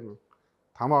പറഞ്ഞു ഇല്ലായിരുന്നു.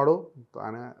 താൻ പാടോ,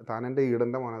 താൻ എൻ്റെ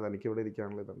ഈടൻ്റെ മോനെ, തനിക്ക് ഇവിടെ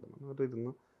ഇരിക്കാനുള്ള ഇതുണ്ട്. എന്നിട്ട്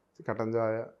ഇരുന്ന് കട്ടൻ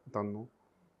ചായ തന്നു.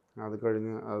 അത്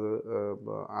കഴിഞ്ഞ് അത്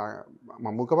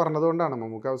മമ്മൂക്ക പറഞ്ഞതുകൊണ്ടാണ്.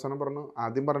 മമ്മൂക്ക അവസാനം പറഞ്ഞു,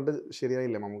 ആദ്യം പറഞ്ഞിട്ട്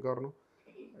ശരിയായില്ല. മമ്മൂക്ക പറഞ്ഞു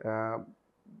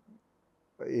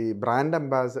ഈ ബ്രാൻഡ്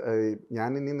ഞാൻ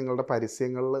ഇനി നിങ്ങളുടെ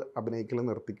പരസ്യങ്ങളിൽ അഭിനയിക്കൽ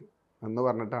നിർത്തിക്കും എന്ന്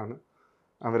പറഞ്ഞിട്ടാണ്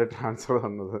അവർ ട്രാൻസ്ഫർ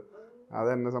തന്നത്.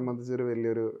 അതെന്നെ സംബന്ധിച്ചൊരു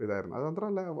വലിയൊരു ഇതായിരുന്നു. അത്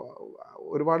മാത്രമല്ല,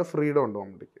 ഒരുപാട് ഫ്രീഡം ഉണ്ട്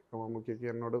മമ്മൂക്കയ്ക്ക്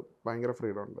എന്നോട് ഭയങ്കര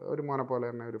ഫ്രീഡം ഉണ്ട്. ഒരു മോനെ പോലെ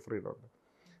തന്നെ ഒരു ഫ്രീഡം ഉണ്ട്.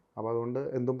 അപ്പോൾ അതുകൊണ്ട്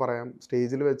എന്തും പറയാം.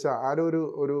 സ്റ്റേജിൽ വെച്ച് ആരും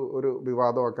ഒരു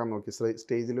വിവാദമാക്കാൻ നോക്കി.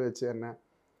 സ്റ്റേജിൽ വെച്ച് എന്നെ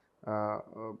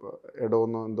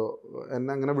എടോന്നോ എന്തോ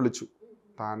എന്നെ അങ്ങനെ വിളിച്ചു,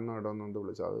 താനോ എടോന്നോ എന്തോ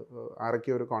വിളിച്ചു. അത്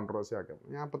ആരൊക്കെയോ ഒരു കോൺട്രവേഴ്സി ആക്കാം.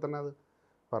 ഞാൻ അപ്പം തന്നെ അത്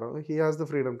പറഞ്ഞു, he has the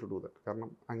freedom to do that. കാരണം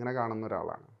അങ്ങനെ കാണുന്ന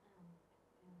ഒരാളാണ്.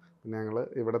 പിന്നെ ഞങ്ങൾ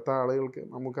ഇവിടുത്തെ ആളുകൾക്ക്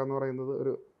മമ്മൂക്ക എന്ന് പറയുന്നത്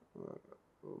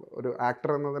ഒരു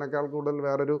ആക്ടർ എന്നതിനേക്കാൾ കൂടുതൽ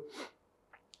വേറൊരു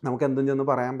നമുക്ക് എന്തും ചെന്ന്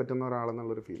പറയാൻ പറ്റുന്ന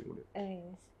ഒരാളെന്നുള്ളൊരു ഫീലിംഗ് കൂടി.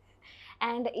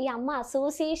 ആൻഡ് ഈ അമ്മ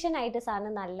അസോസിയേഷൻ ആയിട്ട്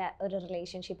സാറിന് നല്ല ഒരു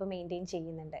റിലേഷൻഷിപ്പ് മെയിൻറ്റെയിൻ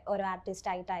ചെയ്യുന്നുണ്ട്. ഓരോ ആർട്ടിസ്റ്റ്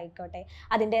ആയിട്ടായിക്കോട്ടെ,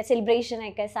 അതിൻ്റെ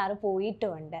സെലിബ്രേഷനൊക്കെ സാറ്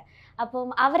പോയിട്ടുമുണ്ട്. അപ്പം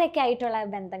അവരൊക്കെ ആയിട്ടുള്ള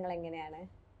ബന്ധങ്ങൾ എങ്ങനെയാണ്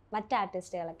മറ്റ്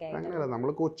ആർട്ടിസ്റ്റുകളൊക്കെ ആയിട്ട്? അങ്ങനെയല്ല,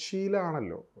 നമ്മൾ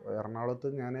കൊച്ചിയിലാണല്ലോ.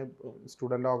 എറണാകുളത്ത് ഞാൻ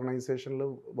സ്റ്റുഡൻറ് ഓർഗനൈസേഷനിൽ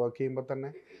വർക്ക് ചെയ്യുമ്പോൾ തന്നെ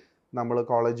നമ്മൾ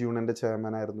കോളേജ് യൂണിയൻ്റെ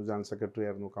ചെയർമാനായിരുന്നു, ജനറൽ സെക്രട്ടറി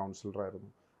ആയിരുന്നു, കൗൺസിലറായിരുന്നു.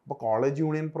 അപ്പോൾ കോളേജ്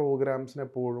യൂണിയൻ പ്രോഗ്രാംസിന്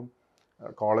എപ്പോഴും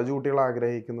കോളേജ് കുട്ടികൾ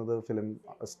ആഗ്രഹിക്കുന്നത് ഫിലിം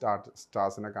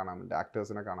സ്റ്റാർസിനെ കാണാൻ വേണ്ടി,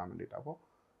 ആക്ടേഴ്സിനെ കാണാൻ വേണ്ടിയിട്ട്. അപ്പോൾ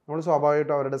നമ്മൾ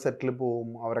സ്വാഭാവികമായിട്ടും അവരുടെ സെറ്റിൽ പോവും,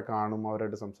 അവരെ കാണും,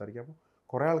 അവരായിട്ട് സംസാരിക്കും. അപ്പോൾ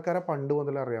കുറേ ആൾക്കാരെ പണ്ട്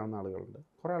മുതൽ അറിയാവുന്ന ആളുകളുണ്ട്,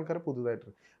 കുറേ ആൾക്കാരെ പുതുതായിട്ട്.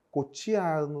 കൊച്ചി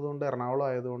ആയതുകൊണ്ട്, എറണാകുളം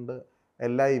ആയതുകൊണ്ട്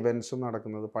എല്ലാ ഇവൻറ്റ്സും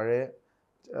നടക്കുന്നത് പഴയ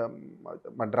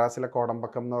മദ്രാസിലെ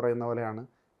കോടമ്പക്കം എന്ന് പറയുന്ന പോലെയാണ്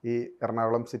ഈ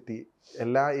എറണാകുളം സിറ്റി.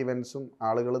 എല്ലാ ഇവൻറ്റ്സും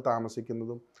ആളുകൾ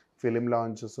താമസിക്കുന്നതും ഫിലിം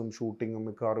ലോഞ്ചസും ഷൂട്ടിങ്ങും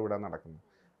മിക്കവാറും ഇവിടെ നടക്കുന്നു.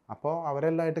 അപ്പോൾ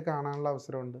അവരെല്ലാമായിട്ട് കാണാനുള്ള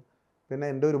അവസരമുണ്ട്. പിന്നെ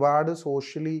എൻ്റെ ഒരുപാട്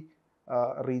സോഷ്യലി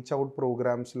റീച്ച് ഔട്ട്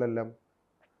പ്രോഗ്രാംസിലെല്ലാം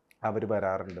അവർ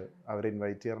വരാറുണ്ട്, അവർ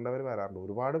ഇൻവൈറ്റ് ചെയ്യാറുണ്ട്, അവർ വരാറുണ്ട്.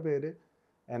 ഒരുപാട് പേര്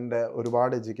എൻ്റെ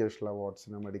ഒരുപാട് എഡ്യൂക്കേഷണൽ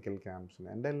അവാർഡ്സിന്, മെഡിക്കൽ ക്യാമ്പ്സിന്,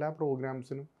 എൻ്റെ എല്ലാ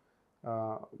പ്രോഗ്രാംസിനും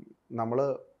നമ്മൾ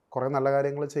കുറേ നല്ല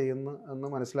കാര്യങ്ങൾ ചെയ്യുന്നു എന്ന്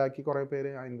മനസ്സിലാക്കി കുറേ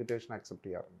പേര് ആ ഇൻവിറ്റേഷൻ അക്സെപ്റ്റ്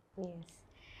ചെയ്യാറുണ്ട്.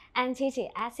 ആൻഡ് ചേച്ചി,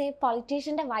 ആസ് എ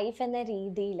പൊളിറ്റീഷ്യൻ്റെ വൈഫ് എന്ന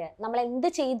രീതിയിൽ നമ്മൾ എന്ത്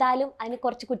ചെയ്താലും അതിന്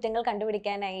കുറച്ച് കുറ്റങ്ങൾ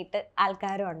കണ്ടുപിടിക്കാനായിട്ട്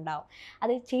ആൾക്കാരും ഉണ്ടാവും.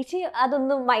 അത് ചേച്ചി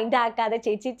അതൊന്നും മൈൻഡ് ആക്കാതെ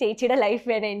ചേച്ചിയുടെ ലൈഫ്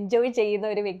വേണം എൻജോയ് ചെയ്യുന്ന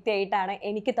ഒരു വ്യക്തിയായിട്ടാണ്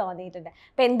എനിക്ക് തോന്നിയിട്ടുണ്ട്.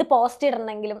 അപ്പോൾ എന്ത് പോസ്റ്റ്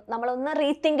ഇടണമെങ്കിലും നമ്മളൊന്ന്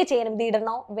റീതിങ്ക് ചെയ്യണം, ഇത്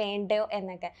ഇടണോ വേണ്ടയോ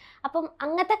എന്നൊക്കെ. അപ്പം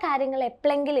അങ്ങനത്തെ കാര്യങ്ങൾ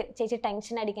എപ്പോഴെങ്കിലും ചേച്ചി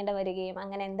ടെൻഷൻ അടിക്കേണ്ടി വരികയും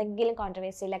അങ്ങനെ എന്തെങ്കിലും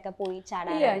കോൺട്രവേഴ്സിയിലൊക്കെ പോയി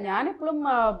ചാടാൻ? ഞാനെപ്പോഴും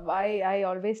I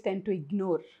always tend to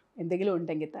ignore എന്തെങ്കിലും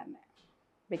ഉണ്ടെങ്കിൽ തന്നെ.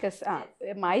 Because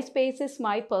my space is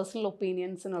my personal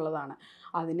opinions എന്നുള്ളതാണ്.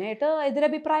 അതിനായിട്ട്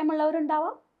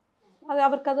എതിരഭിപ്രായമുള്ളവരുണ്ടാവാം, അത്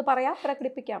അവർക്കത് പറയാം,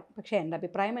 പ്രകടിപ്പിക്കാം. പക്ഷെ എൻ്റെ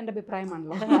അഭിപ്രായം എൻ്റെ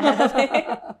അഭിപ്രായമാണല്ലോ.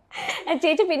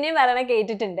 ചേച്ചി പിന്നെയും പറയണ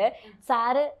കേട്ടിട്ടുണ്ട്,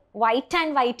 സാറ് വൈറ്റ്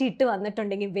ആൻഡ് വൈറ്റ് ഇട്ട്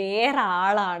വന്നിട്ടുണ്ടെങ്കിൽ വേറെ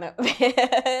ആളാണ്.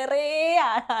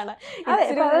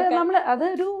 നമ്മൾ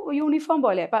അതൊരു യൂണിഫോം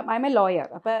പോലെ. ഇപ്പം ഐ എം എ ലോയർ.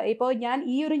 അപ്പോൾ ഇപ്പോൾ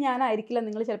ഞാനായിരിക്കില്ല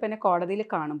നിങ്ങൾ ചിലപ്പോൾ എന്നെ കോടതിയിൽ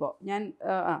കാണുമ്പോൾ.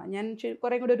 ഞാൻ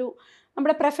കുറേ കൂടെ ഒരു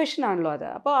നമ്മുടെ പ്രൊഫഷനാണല്ലോ അത്.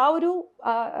 അപ്പോൾ ആ ഒരു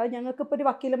ഞങ്ങൾക്കിപ്പോൾ ഒരു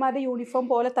വക്കീലന്മാരുടെ യൂണിഫോം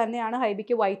പോലെ തന്നെയാണ്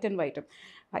ഹൈബിക്ക് വൈറ്റ് ആൻഡ് വൈറ്റും.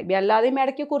 ഹൈബി അല്ലാതെയും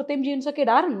ഇടയ്ക്ക് കുർത്തയും ജീൻസൊക്കെ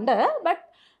ഇടാറുണ്ട്, ബട്ട്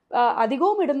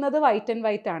അധികവും ഇടുന്നത് വൈറ്റ് ആൻഡ്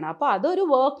വൈറ്റ് ആണ്. അപ്പോൾ അതൊരു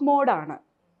വർക്ക് മോഡാണ്.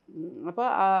 അപ്പോൾ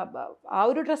ആ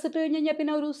ഒരു ഡ്രസ്സ് ഇട്ട് കഴിഞ്ഞ് കഴിഞ്ഞാൽ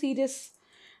പിന്നെ ഒരു സീരിയസ്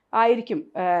ആയിരിക്കും.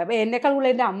 എന്നെക്കാൾ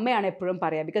കൂടുതൽ എൻ്റെ അമ്മയാണ് എപ്പോഴും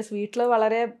പറയുക. ബിക്കോസ് വീട്ടിൽ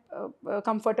വളരെ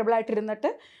കംഫർട്ടബിൾ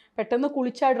ആയിട്ടിരുന്നിട്ട് പെട്ടെന്ന്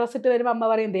കുളിച്ച് ആ ഡ്രസ്സ് ഇട്ട് വരുമ്പോൾ അമ്മ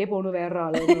പറയും ദേ പോണു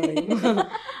വേറൊരാൾ എന്ന് പറയും.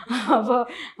 അപ്പോൾ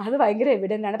അത് ഭയങ്കര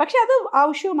എവിഡൻ്റ് ആണ്. പക്ഷെ അത്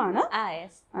ആവശ്യവുമാണ്.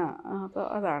 അപ്പോൾ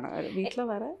അതാണ് വീട്ടിൽ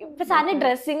വേറെ. ഇപ്പൊ സാറിന്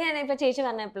ഡ്രസ്സിങ് ഇപ്പൊ ചേച്ചി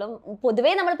പറഞ്ഞപ്പോഴും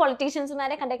പൊതുവേ നമ്മൾ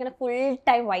പൊളിറ്റീഷ്യൻസ്മാരെ കണ്ടേക്കുന്ന full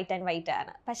time white and white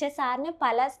ആണ്. പക്ഷെ സാറിന്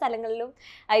പല സ്ഥലങ്ങളിലും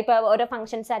ഇപ്പൊ ഓരോ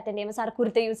ഫംഗ്ഷൻസ് അറ്റൻഡ് ചെയ്യുമ്പോൾ സാർ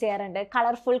കുർത്ത യൂസ് ചെയ്യാറുണ്ട്,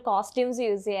 കളർഫുൾ കോസ്റ്റ്യൂംസ്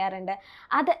യൂസ് ചെയ്യാറുണ്ട്.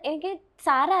 അത് എനിക്ക്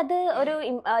സാർ അത് ഒരു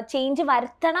ചേഞ്ച്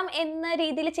വരുത്തണം എന്ന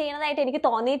രീതിയിൽ ചെയ്യുന്നതായിട്ട് എനിക്ക്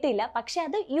തോന്നിയിട്ടില്ല. പക്ഷെ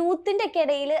അത് യൂത്തിൻ്റെ ഒക്കെ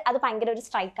ഇടയിൽ അത് ഭയങ്കര ഒരു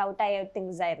സ്ട്രൈക്ക് ഔട്ട് ആയ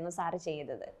തിങ്സ് ആയിരുന്നു സാറ്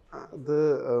ചെയ്തത്. അത്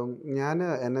ഞാൻ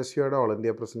NSUയുടെ ഓൾ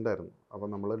ഇന്ത്യ പ്രസിഡന്റ് ആയിരുന്നു. അപ്പോൾ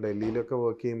നമ്മൾ ഡൽഹിയിലൊക്കെ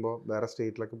വർക്ക് ചെയ്യുമ്പോൾ വേറെ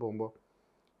സ്റ്റേറ്റിലൊക്കെ പോകുമ്പോൾ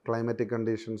ക്ലൈമറ്റിക്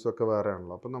കണ്ടീഷൻസൊക്കെ വേറെ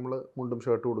ആണല്ലോ. അപ്പോൾ നമ്മൾ മുണ്ടും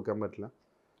ഷർട്ടും കൊടുക്കാൻ പറ്റില്ല.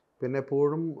 പിന്നെ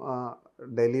എപ്പോഴും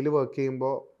ഡൽഹിയിൽ വർക്ക്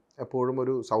ചെയ്യുമ്പോൾ എപ്പോഴും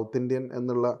ഒരു സൗത്ത് ഇന്ത്യൻ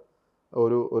എന്നുള്ള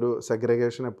ഒരു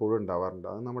സെഗ്രിഗേഷൻ എപ്പോഴും ഉണ്ടാവാറുണ്ട്.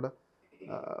 അത്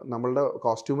നമ്മളുടെ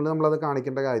കോസ്റ്റ്യൂമിൽ നമ്മളത്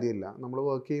കാണിക്കേണ്ട കാര്യമില്ല. നമ്മൾ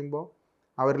വർക്ക് ചെയ്യുമ്പോൾ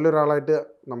അവരിലൊരാളായിട്ട്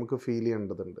നമുക്ക് ഫീൽ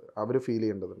ചെയ്യേണ്ടതുണ്ട്, അവർ ഫീൽ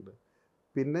ചെയ്യേണ്ടതുണ്ട്.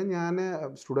 പിന്നെ ഞാൻ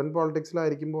സ്റ്റുഡൻറ്റ്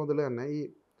പോളിറ്റിക്സിലായിരിക്കുമ്പോൾ മുതൽ തന്നെ ഈ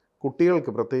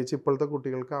കുട്ടികൾക്ക്, പ്രത്യേകിച്ച് ഇപ്പോഴത്തെ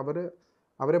കുട്ടികൾക്ക്,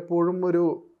 അവരെപ്പോഴും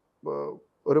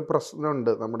ഒരു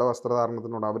പ്രശ്നമുണ്ട് നമ്മുടെ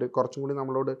വസ്ത്രധാരണത്തിനോട്. അവർ കുറച്ചും കൂടി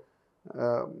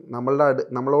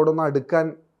നമ്മളോടൊന്ന് അടുക്കാൻ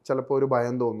ചിലപ്പോൾ ഒരു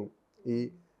ഭയം തോന്നും. ഈ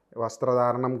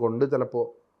വസ്ത്രധാരണം കൊണ്ട് ചിലപ്പോൾ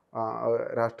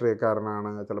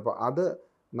രാഷ്ട്രീയക്കാരനാണ്, ചിലപ്പോൾ അത്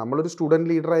നമ്മളൊരു സ്റ്റുഡൻറ്റ്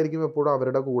ലീഡറായിരിക്കും എപ്പോഴും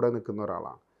അവരുടെ കൂടെ നിൽക്കുന്ന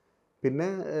ഒരാളാണ്. പിന്നെ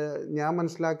ഞാൻ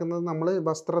മനസ്സിലാക്കുന്നത് നമ്മൾ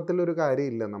വസ്ത്രത്തിലൊരു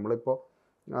കാര്യമില്ല. നമ്മളിപ്പോൾ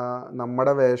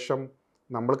നമ്മുടെ വേഷം,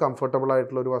 നമ്മൾ കംഫർട്ടബിൾ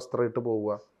ആയിട്ടുള്ളൊരു വസ്ത്രം ഇട്ട്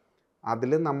പോവുക,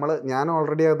 അതിൽ ഞാൻ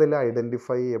ഓൾറെഡി അതിൽ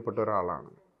ഐഡൻറ്റിഫൈ ചെയ്യപ്പെട്ട ഒരാളാണ്.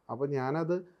 അപ്പോൾ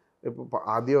ഞാനത് ഇപ്പോൾ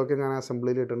ആദ്യമൊക്കെ ഞാൻ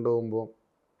അസംബ്ലിയിൽ ഇട്ടുകൊണ്ട് പോകുമ്പോൾ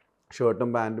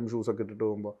ഷർട്ടും പാൻറ്റും ഷൂസൊക്കെ ഇട്ടിട്ട്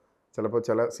പോകുമ്പോൾ ചിലപ്പോൾ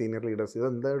ചില സീനിയർ ലീഡേഴ്സ്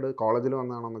ഇതെന്താ കോളേജിൽ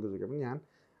വന്നതാണോ എന്നൊക്കെ ചോദിക്കും. അപ്പം ഞാൻ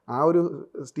ആ ഒരു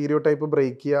സ്റ്റീരിയോ ടൈപ്പ്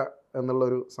ബ്രേക്ക് ചെയ്യുക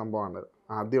എന്നുള്ളൊരു സംഭവമാണ്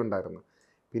ആദ്യം ഉണ്ടായിരുന്നത്.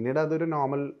 പിന്നീട് അതൊരു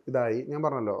നോർമൽ ഇതായി. ഞാൻ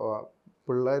പറഞ്ഞല്ലോ,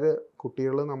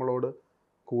 കുട്ടികൾ നമ്മളോട്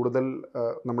കൂടുതൽ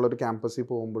നമ്മളൊരു ക്യാമ്പസിൽ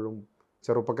പോകുമ്പോഴും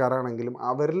ചെറുപ്പക്കാരാണെങ്കിലും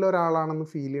അവരിലൊരാളാണെന്ന്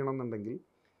ഫീൽ ചെയ്യണമെന്നുണ്ടെങ്കിൽ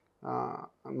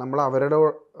നമ്മൾ അവരുടെ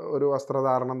ഒരു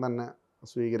വസ്ത്രധാരണം തന്നെ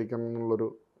സ്വീകരിക്കണം എന്നുള്ളൊരു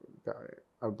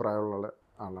അഭിപ്രായമുള്ള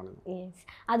ആളാണ്.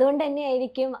 അതുകൊണ്ട്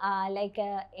തന്നെയായിരിക്കും ലൈക്ക്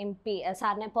MP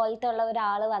സാറിനെ പോലത്തെ ഉള്ള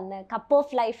ഒരാൾ വന്ന് കപ്പ്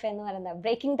ഓഫ് ലൈഫ് എന്ന് പറയുന്നത്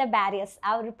ബ്രേക്കിംഗ് ദ ബാരിയേഴ്സ്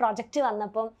ആ ഒരു പ്രൊജക്റ്റ്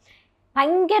വന്നപ്പം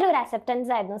ഭയങ്കര ഒരു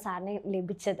അക്സെപ്റ്റൻസ് ആയിരുന്നു സാറിന്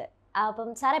ലഭിച്ചത്. അപ്പം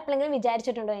സാർ എപ്പോഴെങ്കിലും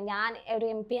വിചാരിച്ചിട്ടുണ്ടോ ഞാൻ ഒരു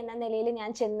MP എന്ന നിലയിൽ ഞാൻ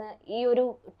ചെന്ന് ഈ ഒരു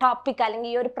ടോപ്പിക് അല്ലെങ്കിൽ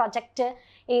ഈ ഒരു പ്രൊജക്റ്റ്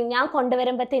ഞാൻ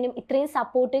കൊണ്ടുവരുമ്പോഴത്തേനും ഇത്രയും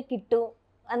സപ്പോർട്ട് കിട്ടും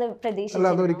എന്ന് പ്രതീക്ഷിച്ചു?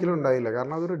 അതൊരിക്കലും ഉണ്ടായില്ല.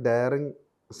 കാരണം അതൊരു ഡയറിങ്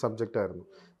സബ്ജക്റ്റ് ആയിരുന്നു.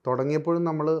 തുടങ്ങിയപ്പോഴും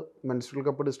നമ്മൾ മെൻസ്ട്രുവൽ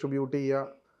കപ്പ് ഡിസ്ട്രിബ്യൂട്ട് ചെയ്യുക,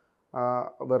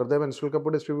 വെറുതെ മെൻസ്ട്രുവൽ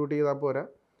കപ്പ് ഡിസ്ട്രിബ്യൂട്ട് ചെയ്താൽ പോരാ,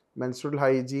 മെൻസ്ട്രുവൽ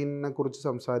ഹൈജീനിനെ കുറിച്ച്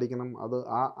സംസാരിക്കണം. അത്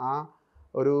ആ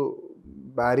ഒരു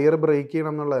ബാരിയർ ബ്രേക്ക്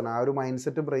ചെയ്യണം എന്നുള്ളതാണ്, ആ ഒരു മൈൻഡ്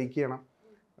സെറ്റ് ബ്രേക്ക് ചെയ്യണം.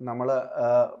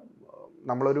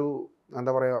 നമ്മളൊരു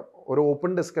എന്താ പറയുക, ഒരു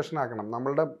ഓപ്പൺ ഡിസ്കഷൻ ആക്കണം.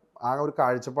 നമ്മളുടെ ആ ഒരു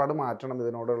കാഴ്ചപ്പാട് മാറ്റണം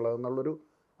ഇതിനോടുള്ളത് എന്നുള്ളൊരു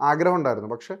ആഗ്രഹം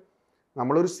ഉണ്ടായിരുന്നു. പക്ഷെ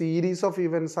നമ്മളൊരു സീരീസ് ഓഫ്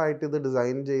ഇവൻറ്റ്സ് ആയിട്ട് ഇത്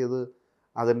ഡിസൈൻ ചെയ്ത്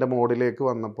അതിൻ്റെ മോഡിലേക്ക്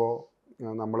വന്നപ്പോൾ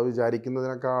നമ്മൾ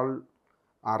വിചാരിക്കുന്നതിനേക്കാൾ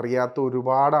അറിയാത്ത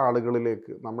ഒരുപാട്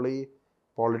ആളുകളിലേക്ക്, നമ്മൾ ഈ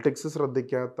പോളിറ്റിക്സ്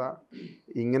ശ്രദ്ധിക്കാത്ത,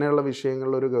 ഇങ്ങനെയുള്ള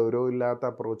വിഷയങ്ങളിലൊരു ഗൗരവമില്ലാത്ത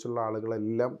അപ്രോച്ചുള്ള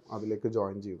ആളുകളെല്ലാം അതിലേക്ക്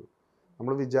ജോയിൻ ചെയ്തു.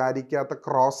 നമ്മൾ വിചാരിക്കാത്ത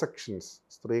ക്രോസ് സെക്ഷൻസ്,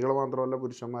 സ്ത്രീകൾ മാത്രമല്ല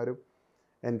പുരുഷന്മാരും,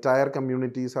 എൻറ്റയർ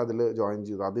കമ്മ്യൂണിറ്റീസ് അതിൽ ജോയിൻ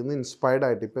ചെയ്തു. അതിൽ നിന്ന് ഇൻസ്പയർഡ്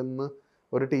ആയിട്ട് ഇപ്പം ഇന്ന്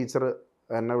ഒരു ടീച്ചർ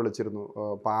എന്നെ വിളിച്ചിരുന്നു,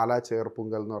 പാലാ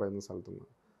ചേർപ്പുങ്കൽ എന്ന് പറയുന്ന സ്ഥലത്തുനിന്ന്.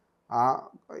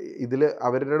 ഇതിൽ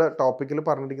അവരുടെ ടോപ്പിക്കിൽ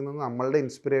പറഞ്ഞിരിക്കുന്നത് നമ്മളുടെ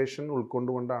ഇൻസ്പിറേഷൻ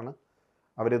ഉൾക്കൊണ്ടുകൊണ്ടാണ്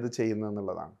അവരിത്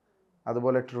ചെയ്യുന്നതെന്നുള്ളതാണ്.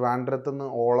 അതുപോലെ ട്രിവാൻഡ്രത്ത് നിന്ന്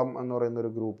ഓളം എന്ന് പറയുന്ന ഒരു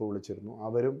ഗ്രൂപ്പ് വിളിച്ചിരുന്നു.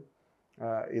 അവരും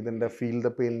ഇതിൻ്റെ ഫീൽ ദ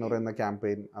പെയിൻ എന്ന് പറയുന്ന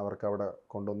ക്യാമ്പയിൻ അവർക്ക് അവിടെ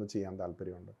കൊണ്ടുവന്ന് ചെയ്യാൻ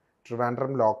താല്പര്യമുണ്ട്.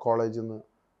 ട്രിവാൻഡ്രം ലോ കോളേജിൽ നിന്ന്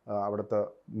അവിടുത്തെ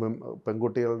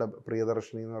പെൺകുട്ടികളുടെ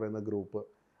പ്രിയദർശിനി എന്ന് പറയുന്ന ഗ്രൂപ്പ്,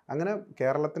 അങ്ങനെ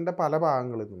കേരളത്തിൻ്റെ പല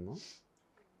ഭാഗങ്ങളിൽ നിന്നും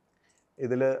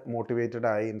ഇതിൽ മോട്ടിവേറ്റഡ്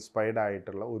ആയി ഇൻസ്പയർഡ്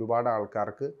ആയിട്ടുള്ള ഒരുപാട്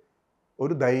ആൾക്കാർക്ക്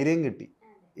ഒരു ധൈര്യം കിട്ടി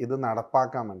ഇത്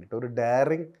നടപ്പാക്കാൻ വേണ്ടിയിട്ട്. ഒരു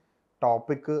ഡയറിങ്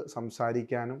ടോപ്പിക്ക്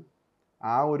സംസാരിക്കാനും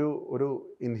ആ ഒരു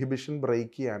ഇൻഹിബിഷൻ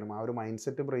ബ്രേക്ക് ചെയ്യാനും ആ ഒരു മൈൻഡ്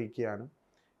സെറ്റ് ബ്രേക്ക് ചെയ്യാനും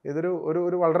ഇതൊരു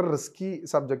വളരെ റിസ്കി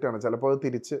സബ്ജക്റ്റാണ്. ചിലപ്പോൾ അത്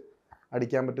തിരിച്ച്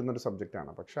അടിക്കാൻ പറ്റുന്നൊരു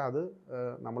സബ്ജക്റ്റാണ്. പക്ഷെ അത്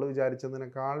നമ്മൾ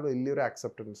വിചാരിച്ചതിനേക്കാൾ വലിയൊരു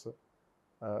ആക്സെപ്റ്റൻസ്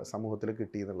സമൂഹത്തിൽ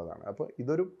കിട്ടി എന്നുള്ളതാണ്. അപ്പോൾ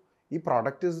ഈ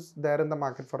product is there in the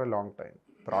market four A long time.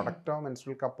 പ്രോഡക്റ്റോ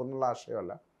menstrual cup എന്നുള്ള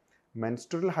ആശയമല്ല,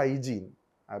 മെൻസ്ട്രുവൽ ഹൈജീൻ.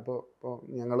 അപ്പോൾ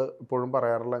ഞാൻ എപ്പോഴും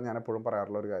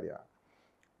പറയാറുള്ള ഒരു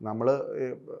കാര്യമാണ്.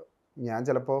 ഞാൻ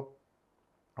ചിലപ്പോൾ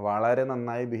വളരെ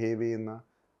നന്നായി ബിഹേവ് ചെയ്യുന്ന,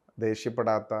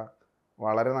 ദേഷ്യപ്പെടാത്ത,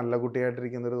 വളരെ നല്ല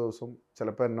കുട്ടിയായിട്ടിരിക്കുന്നൊരു ദിവസം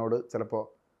ചിലപ്പോൾ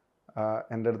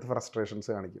എൻ്റെ അടുത്ത് ഫ്രസ്ട്രേഷൻസ്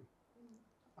കാണിക്കും.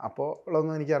 അപ്പോൾ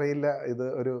ഉള്ളതൊന്നും എനിക്കറിയില്ല ഇത്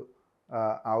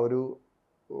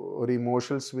ഒരു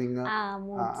ഇമോഷണൽ സ്വിങ്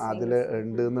അതിൽ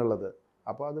ഉണ്ട് എന്നുള്ളത്.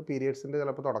 അപ്പോൾ അത് പീരിയഡ്സിൻ്റെ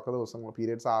ചിലപ്പോൾ തുടക്ക ദിവസങ്ങൾ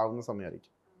പീരിയഡ്സ് ആവുന്ന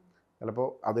സമയമായിരിക്കും, ചിലപ്പോൾ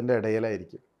അതിൻ്റെ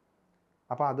ഇടയിലായിരിക്കും.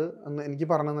 അപ്പോൾ അത് എനിക്ക്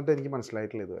പറഞ്ഞു തന്നിട്ട് എനിക്ക്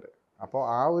മനസ്സിലായിട്ടില്ല ഇതുവരെ. അപ്പോൾ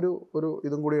ആ ഒരു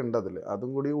ഇതും കൂടി ഉണ്ട് അതിൽ,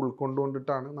 അതും കൂടി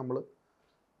ഉൾക്കൊണ്ടുകൊണ്ടിട്ടാണ് നമ്മൾ,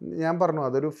 ഞാൻ പറഞ്ഞു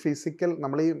അതൊരു ഫിസിക്കൽ,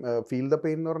 നമ്മൾ ഈ ഫീൽ ദ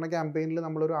പെയിൻ എന്ന് പറഞ്ഞ ക്യാമ്പയിനിൽ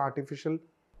നമ്മളൊരു ആർട്ടിഫിഷ്യൽ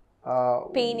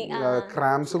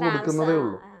ക്രാംസ് കൊടുക്കുന്നതേ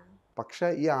ഉള്ളൂ. പക്ഷേ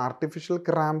ഈ ആർട്ടിഫിഷ്യൽ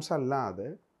ക്രാംസ് അല്ലാതെ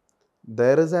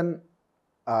there is an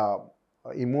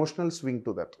emotional swing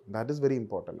to that is very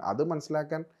important. അത്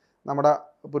മനസ്സിലാക്കാൻ നമ്മുടെ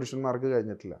പുരുഷന്മാർക്ക്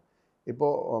കഴിഞ്ഞിട്ടില്ല.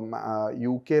 ഇപ്പോൾ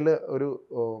UK ഒരു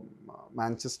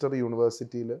മാഞ്ചസ്റ്റർ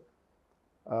യൂണിവേഴ്സിറ്റിയിൽ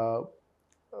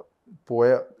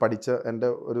പഠിച്ച എൻ്റെ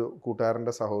ഒരു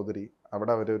കൂട്ടുകാരൻ്റെ സഹോദരി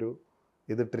അവിടെ അവരൊരു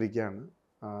ഇതിട്ടിരിക്കുകയാണ്.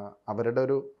 അവരുടെ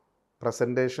ഒരു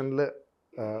പ്രസൻറ്റേഷനിൽ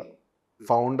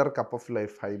founder cup of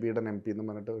life ഹൈബിയുടെ MP എന്ന്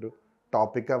പറഞ്ഞിട്ട് ഒരു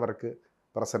ടോപ്പിക് അവർക്ക്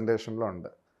പ്രസൻറ്റേഷനിലുണ്ട്.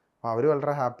 അപ്പോൾ അവർ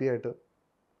വളരെ ഹാപ്പി ആയിട്ട്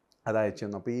അത് അയച്ചു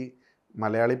തന്നു. അപ്പോൾ ഈ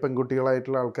മലയാളി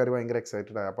പെൺകുട്ടികളായിട്ടുള്ള ആൾക്കാർ ഭയങ്കര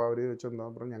എക്സൈറ്റഡ് ആയി. അപ്പോൾ അവർ ചോദിച്ചു എന്താ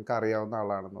പറഞ്ഞു, ഞങ്ങൾക്ക് അറിയാവുന്ന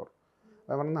ആളാണെന്ന് പറഞ്ഞു.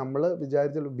 അത് പറഞ്ഞാൽ നമ്മൾ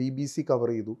വിചാരിച്ചല്ലോ BBC കവർ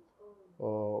ചെയ്തു,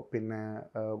 പിന്നെ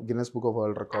ഗിന്നസ് ബുക്ക് ഓഫ്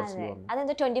വേൾഡ് റെക്കോർഡ്സിൽ വന്നു.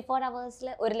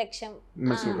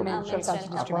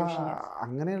 അപ്പോൾ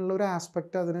അങ്ങനെയുള്ള ഒരു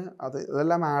ആസ്പെക്റ്റ് അതിന്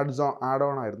ഇതെല്ലാം ആഡ്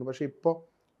ഓൺ ആയിരുന്നു. പക്ഷേ ഇപ്പോൾ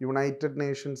യുണൈറ്റഡ്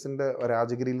നേഷൻസിൻ്റെ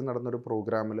രാജഗിരിയിൽ നടന്നൊരു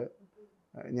പ്രോഗ്രാമിൽ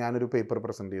ഞാനൊരു പേപ്പർ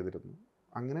പ്രസൻറ്റ് ചെയ്തിരുന്നു.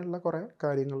 അങ്ങനെയുള്ള കുറേ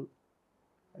കാര്യങ്ങൾ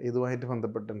ഇതുമായിട്ട്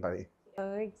ബന്ധപ്പെട്ടുണ്ടായി.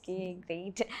 Okay,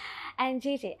 great. ആൻഡ്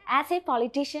ചേച്ചി, as A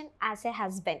politician, as A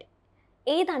husband,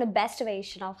 ഏതാണ് ബെസ്റ്റ്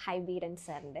വേർഷൻ ഓഫ് ഹൈബീരൻ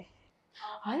സാറിൻ്റെ?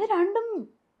 അത് രണ്ടും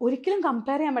ഒരിക്കലും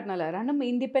കമ്പയർ ചെയ്യാൻ പറ്റുന്നില്ല. രണ്ടും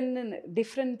ഇൻഡിപെൻഡൻറ്റ്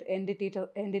ഡിഫറെൻറ്റ്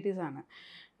എൻറ്റിറ്റീസ് ആണ്.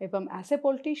 ഇപ്പം ആസ് എ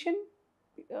പൊളിറ്റീഷ്യൻ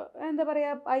എന്താ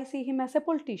പറയുക, I see him as A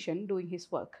politician doing his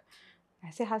work.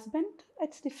 As A husband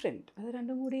it's different. അത്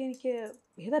രണ്ടും കൂടി എനിക്ക്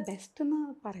ഏതാ ബെസ്റ്റ് എന്ന്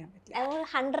പറയാൻ പറ്റില്ല.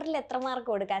 100-ൽ എത്ര മാർക്ക്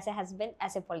കൊടുക്കുക as A husband,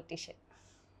 as A politician?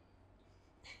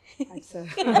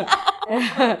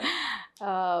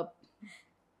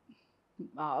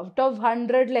 Out of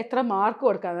 100-ൽ എത്ര മാർക്ക്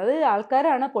കൊടുക്കാം അത്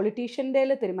ആൾക്കാരാണ് പൊളിറ്റീഷ്യൻ്റെ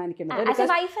തീരുമാനിക്കുന്നത്.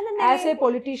 As A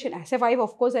politician, as A wife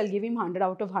of course I will give him 100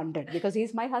 out of 100 because he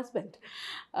is my husband.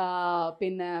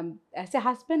 പിന്നെ as A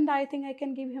husband I think I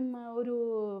can give him ഒരു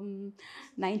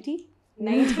 90.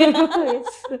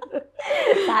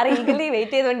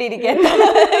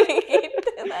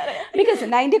 Because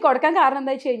 90 കൊടുക്കാൻ കാരണം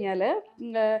എന്താ വെച്ച് കഴിഞ്ഞാൽ,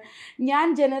 ഞാൻ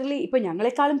ജനറലി ഇപ്പോൾ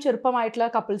ഞങ്ങളെക്കാളും ചെറുപ്പമായിട്ടുള്ള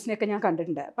കപ്പിൾസിനെയൊക്കെ ഞാൻ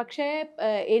കണ്ടിട്ടുണ്ട്. പക്ഷേ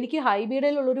എനിക്ക്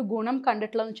ഹൈബീഡിലുള്ളൊരു ഗുണം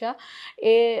കണ്ടിട്ടുള്ളതെന്ന് വെച്ചാൽ,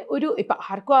 ഇപ്പം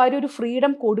ആർക്കും ആരും ഒരു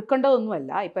ഫ്രീഡം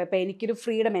കൊടുക്കേണ്ടതൊന്നുമല്ല. ഇപ്പം എനിക്കൊരു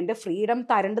ഫ്രീഡം, എൻ്റെ ഫ്രീഡം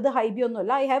തരേണ്ടത് ഹൈബി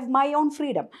ഒന്നുമല്ല. I have my own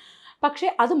freedom. പക്ഷേ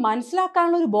അത്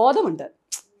മനസ്സിലാക്കാനുള്ളൊരു ബോധമുണ്ട്.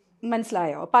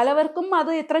 മനസ്സിലായോ? പലവർക്കും അത്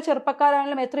എത്ര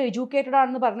ചെറുപ്പക്കാരാണെങ്കിലും എത്ര എഡ്യൂക്കേറ്റഡ്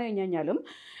ആണെന്ന് പറഞ്ഞു കഴിഞ്ഞാലും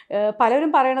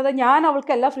പലരും പറയണത് ഞാൻ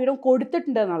അവൾക്ക് എല്ലാ ഫ്രീഡം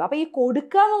കൊടുത്തിട്ടുണ്ട് എന്നാണ്. അപ്പോൾ ഈ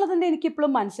കൊടുക്കുക എന്നുള്ളതിൻ്റെ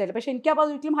എനിക്കിപ്പോഴും മനസ്സിലായില്ല. പക്ഷേ എനിക്കപ്പോൾ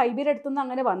അതൊരിക്കലും ഹൈബിയുടെ അടുത്തുനിന്ന്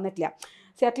അങ്ങനെ വന്നിട്ടില്ല.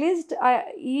 സോ അറ്റ്ലീസ്റ്റ്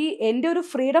ഈ എൻ്റെ ഒരു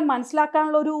ഫ്രീഡം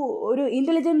മനസ്സിലാക്കാനുള്ള ഒരു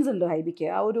ഇൻ്റലിജൻസ് ഉണ്ട് ഹൈബിക്ക്.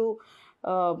 ആ ഒരു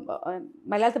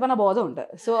മലയാളത്തിൽ പറഞ്ഞ ബോധമുണ്ട്.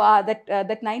 സോ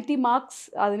ദറ്റ് 90 മാർക്സ്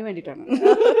അതിന് വേണ്ടിയിട്ടാണ്.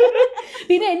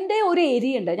 പിന്നെ എൻ്റെ ഒരു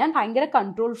ഏരിയ ഉണ്ട്, ഞാൻ ഭയങ്കര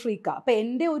കൺട്രോൾ ഫ്രീക്കാണ്. അപ്പോൾ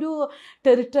എൻ്റെ ഒരു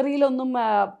ടെറിട്ടറിയിലൊന്നും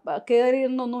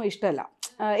കയറിയെന്നൊന്നും ഇഷ്ടമല്ല,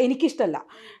 എനിക്കിഷ്ടമല്ല.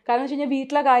 കാരണം വെച്ച് കഴിഞ്ഞാൽ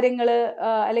വീട്ടിലെ കാര്യങ്ങൾ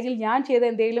അല്ലെങ്കിൽ ഞാൻ ചെയ്ത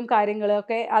എന്തെങ്കിലും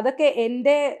കാര്യങ്ങളൊക്കെ അതൊക്കെ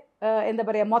എൻ്റെ എന്താ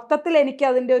പറയുക, മൊത്തത്തിൽ എനിക്ക്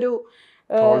അതിൻ്റെ ഒരു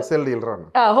ഹോൾസെയിൽ ഡീലറാണ്.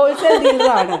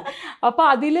 അപ്പോൾ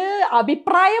അതിൽ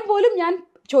അഭിപ്രായം പോലും ഞാൻ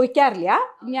ചോദിക്കാറില്ല.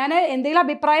 ഞാൻ എന്തെങ്കിലും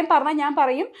അഭിപ്രായം പറഞ്ഞാൽ ഞാൻ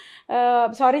പറയും,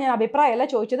 സോറി ഞാൻ അഭിപ്രായമല്ല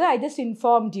ചോദിച്ചത്, I just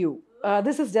informed U,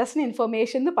 this is just N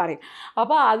information എന്ന് പറയും.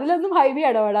 അപ്പോൾ അതിലൊന്നും ഹൈബി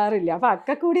ഇടപെടാറില്ല. അപ്പോൾ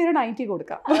അക്ക കൂടി ഒരു 90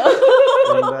 കൊടുക്കാം.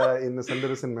 ഇന്നസെന്റ്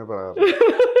ഒരു സിനിമ പറയാറ്,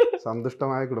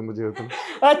 സന്തുഷ്ടമായ കുടുംബജീവിതത്തിൽ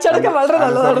വളരെ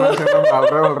നല്ലതാണ്.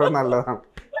 വളരെ നല്ലതാണ്.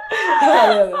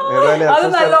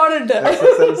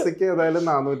 SSLCക്ക് ഏതായാലും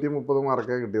 430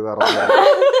 മാർക്കേ കിട്ടിയത്.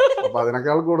 അപ്പൊ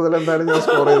അതിനേക്കാൾ കൂടുതൽ എന്തായാലും ഞാൻ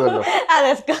സ്കോർ ചെയ്തല്ലോ.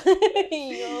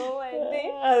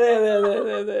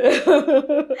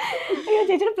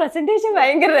 ചേച്ചിയുടെ പ്രസന്റേഷൻ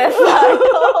ഭയങ്കര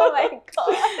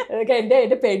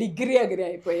എന്റെ പെഡിഗ്രി അങ്ങനെ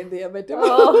ആയിപ്പോയി. എന്ത് ചെയ്യാൻ പറ്റും?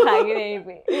 അങ്ങനെ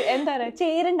ആയിപ്പോയി. എന്താ പറയാ,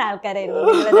 ചേരേണ്ട ആൾക്കാരായിരുന്നു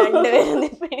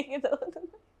രണ്ടുപേരും എനിക്ക് തോന്നുന്നു.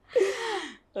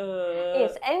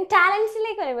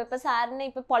 ടാലൻസിലേക്ക് വരുമ്പോൾ ഇപ്പൊ സാറിന്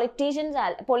ഇപ്പൊ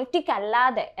പൊളിറ്റിക്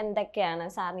അല്ലാതെ എന്തൊക്കെയാണ്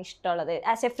സാറിന് ഇഷ്ടമുള്ളത്?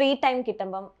 ആസ് എ ഫ്രീ ടൈം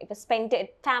കിട്ടുമ്പം ഇപ്പൊ സ്പെൻഡ്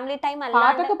ഫാമിലി ടൈം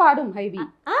അല്ലാതെ പാടും ഹൈബി.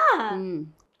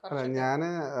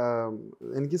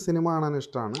 എനിക്ക് സിനിമ കാണാൻ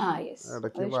ഇഷ്ടമാണ്,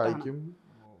 ഇടയ്ക്ക് വായിക്കും,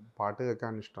 പാട്ട്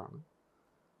കേൾക്കാൻ ഇഷ്ടമാണ്,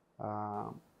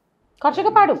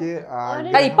 കുറച്ചൊക്കെ പാടും.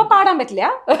 ഇപ്പൊ പാടാൻ പറ്റില്ല,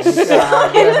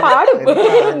 പാടും.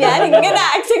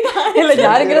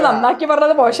 ഞാനിങ്ങനെ നന്നാക്കി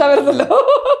പറഞ്ഞത് മോശമായിരുന്നല്ലോ.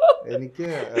 എനിക്ക്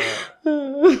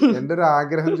എൻ്റെ ഒരു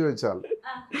ആഗ്രഹം ചോദിച്ചാൽ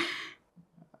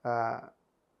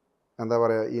എന്താ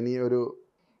പറയാ, ഇനി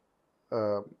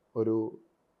ഒരു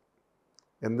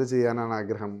എന്ത് ചെയ്യാനാണ്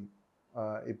ആഗ്രഹം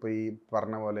ഇപ്പൊ ഈ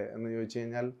പറഞ്ഞ പോലെ എന്ന് ചോദിച്ചു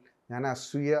കഴിഞ്ഞാൽ, ഞാൻ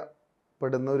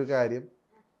അസൂയപ്പെടുന്ന ഒരു കാര്യം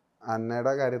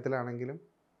അന്നയുടെ കാര്യത്തിലാണെങ്കിലും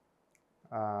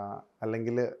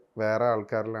അല്ലെങ്കിൽ വേറെ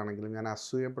ആൾക്കാരിലാണെങ്കിലും ഞാൻ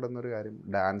അസൂയപ്പെടുന്ന ഒരു കാര്യം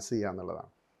ഡാൻസ്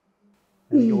ചെയ്യാന്നുള്ളതാണ്.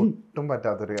 എനിക്ക് ഒട്ടും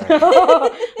പറ്റാത്തൊരു കാര്യം,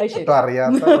 ഒട്ടും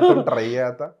അറിയാത്ത, ഒട്ടും ട്രൈ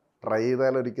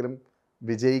ചെയ്താൽ ഒരിക്കലും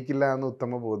വിജയിക്കില്ല എന്ന്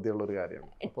ഉത്തമ ബോധ്യമുള്ള ഒരു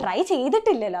കാര്യമാണ്. ട്രൈ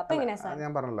ചെയ്തിട്ടില്ലല്ലോ,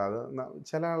 ഞാൻ പറഞ്ഞല്ലോ, അത്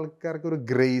ചില ആൾക്കാർക്ക് ഒരു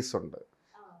ഗ്രേസ് ഉണ്ട്,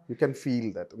 യു ക്യാൻ ഫീൽ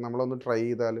ദാറ്റ്. നമ്മളൊന്ന് ട്രൈ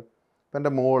ചെയ്താലും ഇപ്പം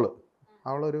എൻ്റെ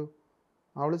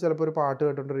അവൾ ചിലപ്പോൾ ഒരു പാട്ട്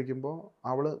കേട്ടോണ്ടിരിക്കുമ്പോൾ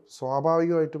അവൾ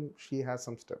സ്വാഭാവികമായിട്ടും ഷീ ഹാസ്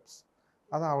സം സ്റ്റെപ്സ്.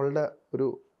 അത് അവളുടെ ഒരു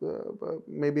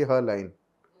മേ ബി ഹെർ ലൈൻ,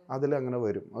 അതിൽ അങ്ങനെ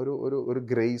വരും. ഒരു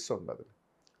ഗ്രേസ് ഉണ്ട് അതിൽ.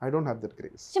 I don't have that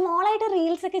grace. മോളായിട്ട്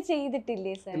reels ഒക്കെ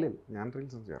ചെയ്തിട്ടില്ലേ സർ? ഇല്ല, ഞാൻ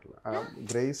റീൽസ് ഒന്നും ചെയ്യാറില്ല.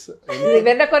 ഗ്രേസ്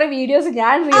ഇവരുടെ കുറെ വീഡിയോസ്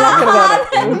ഞാൻ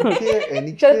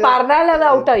പറഞ്ഞാലത്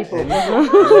ഔട്ട് ആയി പോകും,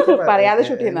 പറയാതെ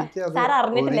ഷൂട്ട് ചെയ്യുന്ന.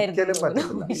 ഒരിക്കലും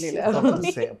പറ്റത്തില്ല.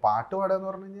 പാട്ട് പാടാന്ന്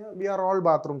പറഞ്ഞു കഴിഞ്ഞാൽ V are all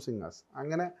bathroom singers,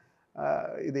 അങ്ങനെ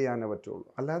ഇത് ചെയ്യാനേ പറ്റുള്ളൂ.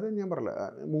 അല്ലാതെ ഞാൻ പറയില്ല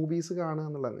മൂവീസ് കാണുക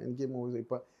എന്നുള്ളത്. എനിക്ക് മൂവീസ്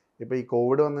ഇപ്പം ഈ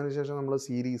കോവിഡ് വന്നതിന് ശേഷം നമ്മൾ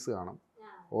സീരീസ് കാണും,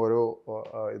 ഓരോ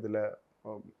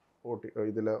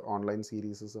ഇതിൽ ഓൺലൈൻ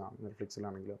സീരീസസ് കാണും,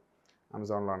 നെറ്റ്ഫ്ലിക്സിലാണെങ്കിലും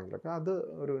ആമസോണിലാണെങ്കിലും ഒക്കെ. അത്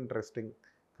ഒരു ഇൻട്രസ്റ്റിംഗ്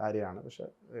കാര്യമാണ്. പക്ഷെ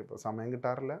ഇപ്പോൾ സമയം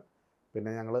കിട്ടാറില്ല.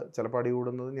 പിന്നെ ഞങ്ങൾ ചിലപ്പോൾ അടി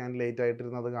കൂടുന്നത് ഞാൻ ലേറ്റ്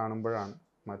ആയിട്ടിരുന്നത് കാണുമ്പോഴാണ്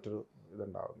മറ്റൊരു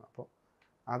ഇതുണ്ടാകുന്നത്. അപ്പോൾ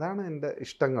അതാണ് എൻ്റെ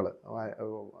ഇഷ്ടങ്ങൾ.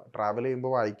 ട്രാവൽ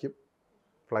ചെയ്യുമ്പോൾ വായിക്കും,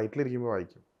 ഫ്ലൈറ്റിലിരിക്കുമ്പോൾ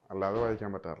വായിക്കും, അല്ലാതെ വായിക്കാൻ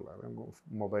പറ്റാറില്ല.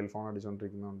 മൊബൈൽ ഫോൺ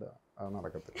അടിച്ചുകൊണ്ടിരിക്കുന്നതുകൊണ്ട് അത്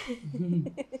നടക്കത്തില്ല.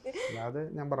 അല്ലാതെ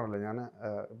ഞാൻ പറഞ്ഞല്ലോ, ഞാൻ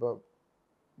ഇപ്പോൾ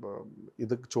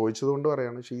ഇത് ചോദിച്ചതുകൊണ്ട്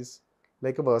പറയാണ്, she's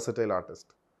like A versatile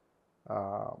artist.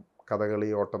 Kathakali,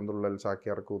 Ottamthullal,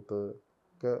 Chakyarkoothu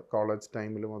ഒക്കെ കോളേജ്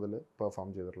ടൈമിൽ മുതൽ പെർഫോം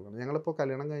ചെയ്തിട്ടുള്ളത്. ഞങ്ങളിപ്പോൾ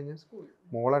കല്യാണം കഴിഞ്ഞ്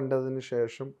മോളുണ്ടതിന്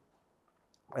ശേഷം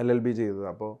LLB ചെയ്തത്.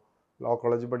 അപ്പോൾ ലോ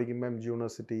കോളേജിൽ പഠിക്കുമ്പോൾ MG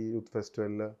യൂണിവേഴ്സിറ്റി യൂത്ത്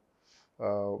ഫെസ്റ്റിവലിൽ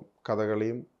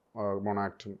കഥകളിയും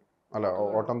മോണാക്റ്റും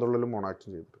ഓട്ടംതുള്ളലും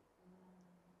മോണാക്റ്റും ചെയ്തിട്ട്.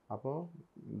 അപ്പോൾ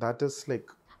ദാറ്റ് ഈസ്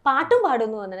ലൈക്ക് പാട്ടും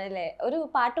പാടുന്നു തോന്നണല്ലേ? ഒരു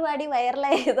പാട്ട് പാടി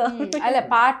വൈറലായതോ? അല്ല,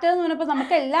 പാട്ട് എന്ന് പറഞ്ഞപ്പോൾ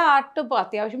നമുക്ക് എല്ലാ ആർട്ടും ഇപ്പോൾ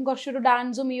അത്യാവശ്യം കുറച്ചൊരു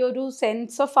ഡാൻസും ഈ ഒരു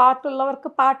സെൻസ് ഓഫ് ആർട്ട് ഉള്ളവർക്ക്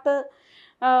പാട്ട്,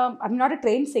 I am not A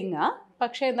train singer,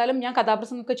 പക്ഷേ എന്നാലും ഞാൻ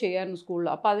കഥാപ്രസംഗമൊക്കെ ചെയ്യായിരുന്നു സ്കൂളിൽ.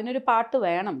 അപ്പോൾ അതിനൊരു പാട്ട്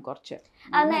വേണം കുറച്ച്.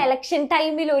 അന്ന് ഇലക്ഷൻ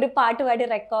ടൈമിൽ ഒരു പാട്ട് പാടി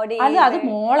റെക്കോർഡ് ചെയ്ത്. അത്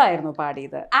മോളായിരുന്നു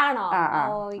പാടിയത്. ആണോ?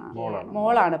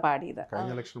 മോളാണ് പാടിയത്.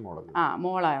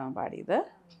 മോളായിരുന്നു പാടിയത്.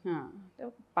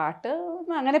 പാട്ട്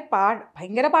അങ്ങനെ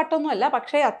ഭയങ്കര പാട്ടൊന്നും അല്ല,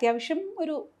 പക്ഷേ അത്യാവശ്യം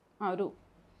ഒരു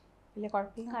വലിയ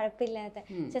കുഴപ്പമില്ലാത്ത.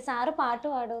 പക്ഷെ സാറ് പാട്ട്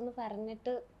പാടുമെന്ന്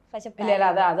പറഞ്ഞിട്ട് ഇല്ല,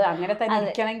 അത് അങ്ങനെ തന്നെ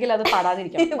ഇരിക്കണമെങ്കിൽ അത്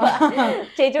പാടാതിരിക്കണം.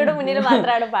 ചേച്ചിയുടെ മുന്നിൽ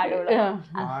മാത്രമാണ് പാടുള്ളൂ.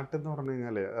 പാട്ടെന്ന് പറഞ്ഞു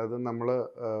കഴിഞ്ഞാല് അത് നമ്മള്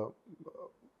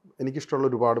എനിക്കിഷ്ടമുള്ള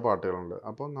ഒരുപാട് പാട്ടുകളുണ്ട്.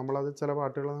 അപ്പോൾ നമ്മളത് ചില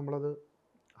പാട്ടുകൾ നമ്മളത്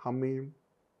ഹമ്മിയും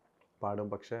പാടും.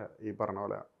 പക്ഷെ ഈ പറഞ്ഞ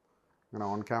പോലെ അങ്ങനെ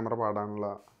ഓൺ ക്യാമറ പാടാനുള്ള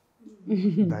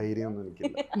ധൈര്യമൊന്നും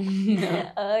എനിക്കില്ല.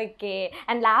 ഓക്കെ.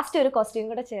 ആൻഡ് ലാസ്റ്റ് ഒരു ക്വസ്റ്റ്യൻ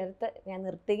കൂടെ ചേർത്ത് ഞാൻ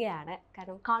നിർത്തുകയാണ്.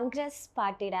 കാരണം കോൺഗ്രസ്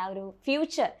പാർട്ടിയുടെ ആ ഒരു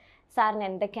ഫ്യൂച്ചർ സാറിന്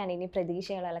എന്തൊക്കെയാണ് ഇനി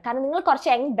പ്രതീക്ഷകളുള്ളത്? കാരണം നിങ്ങൾ കുറച്ച്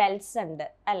യങ് ബെൽറ്റ്സ് ഉണ്ട്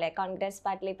അല്ലേ കോൺഗ്രസ്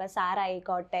പാർട്ടിയിൽ. ഇപ്പോൾ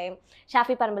സാറായിക്കോട്ടെ,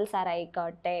 Shafi Parambil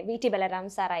സാറായിക്കോട്ടെ, VT Balaram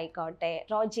സാറായിക്കോട്ടെ,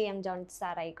 Roji M. John's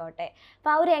സാറായിക്കോട്ടെ.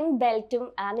 അപ്പോൾ ആ ഒരു യങ് ബെൽറ്റും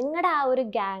നിങ്ങളുടെ ആ ഒരു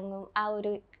ഗ്യാങ്ങും ആ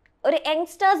ഒരു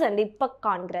യങ്സ്റ്റേഴ്സ് ഉണ്ട് ഇപ്പോൾ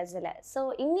കോൺഗ്രസ്സിൽ. സോ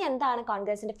ഇനി എന്താണ്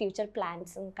കോൺഗ്രസിൻ്റെ ഫ്യൂച്ചർ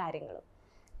പ്ലാൻസും കാര്യങ്ങളും?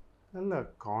 അല്ല,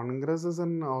 Congress is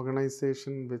an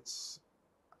organisation which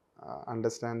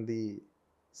understand the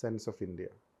sense of India.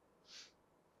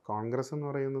 Congress എന്ന്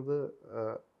പറയുന്നത്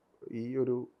ഈ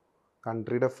ഒരു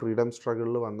കൺട്രിയുടെ ഫ്രീഡം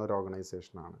സ്ട്രഗിളിൽ വന്ന ഒരു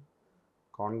ഓർഗനൈസേഷനാണ്.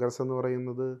 കോൺഗ്രസ് എന്ന്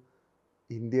പറയുന്നത്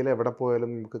ഇന്ത്യയിൽ എവിടെ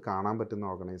പോയാലും നമുക്ക് കാണാൻ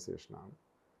പറ്റുന്ന ഓർഗനൈസേഷനാണ്.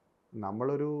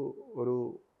 നമ്മളൊരു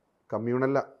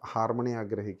കമ്മ്യൂണൽ ഹാർമണി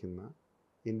ആഗ്രഹിക്കുന്ന,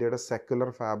 ഇന്ത്യയുടെ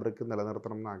സെക്യുലർ ഫാബ്രിക്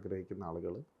നിലനിർത്തണം എന്ന് ആഗ്രഹിക്കുന്ന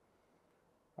ആളുകൾ,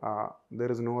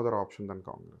 there is no other option than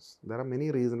Congress. There are many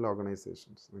regional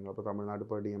organizations. നിങ്ങളിപ്പോൾ തമിഴ്നാട്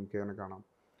ഇപ്പോൾ DMK കാണാം,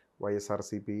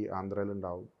 YSRCP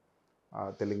ആന്ധ്രയിലുണ്ടാവും,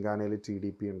 തെലങ്കാനയിൽ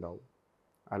TDP ഉണ്ടാവും,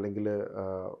 അല്ലെങ്കിൽ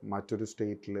മറ്റൊരു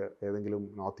സ്റ്റേറ്റിൽ ഏതെങ്കിലും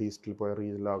നോർത്ത് ഈസ്റ്റിൽ പോയ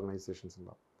റീജിയണൽ ഓർഗനൈസേഷൻസ്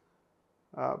ഉണ്ടാവും.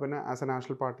 പിന്നെ ആസ് എ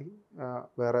നാഷണൽ പാർട്ടി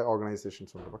വേറെ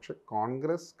ഓർഗനൈസേഷൻസ് ഉണ്ട്. പക്ഷേ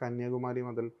കോൺഗ്രസ് കന്യാകുമാരി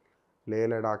മുതൽ ലേ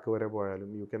ലഡാക്ക് വരെ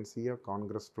പോയാലും you can see A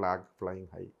Congress flag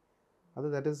flying high. അത്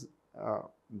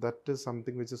that is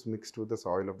something which is mixed with the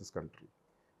soil of this country.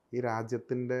 ഈ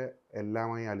രാജ്യത്തിൻ്റെ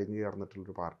എല്ലാമായി അലിഞ്ഞു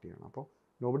ചേർന്നിട്ടുള്ളൊരു പാർട്ടിയാണ്. അപ്പോൾ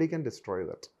nobody can destroy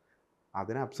that.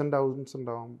 അതിന് അപ്സ് ആൻഡ് ഡൗൺസ്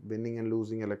ഉണ്ടാവും, വിന്നിങ് ആൻഡ്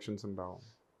ലൂസിങ് ഇലക്ഷൻസ് ഉണ്ടാവും,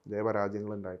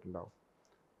 ജയപരാജയങ്ങൾ ഉണ്ടായിട്ടുണ്ടാവും,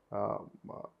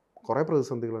 കുറേ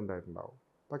പ്രതിസന്ധികൾ ഉണ്ടായിട്ടുണ്ടാവും.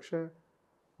 പക്ഷേ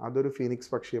അതൊരു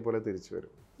ഫീനിക്സ് പക്ഷിയെ പോലെ തിരിച്ചു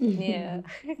വരും.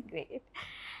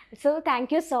 So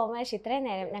thank you so much ഇത്രയും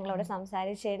നേരം ഞങ്ങളോട്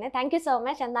സംസാരിച്ചതിന്. Thank you so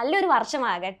much. നല്ലൊരു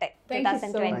വർഷമാകട്ടെ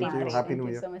 2023. Happy new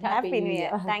year. Happy new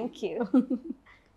year. Thank you.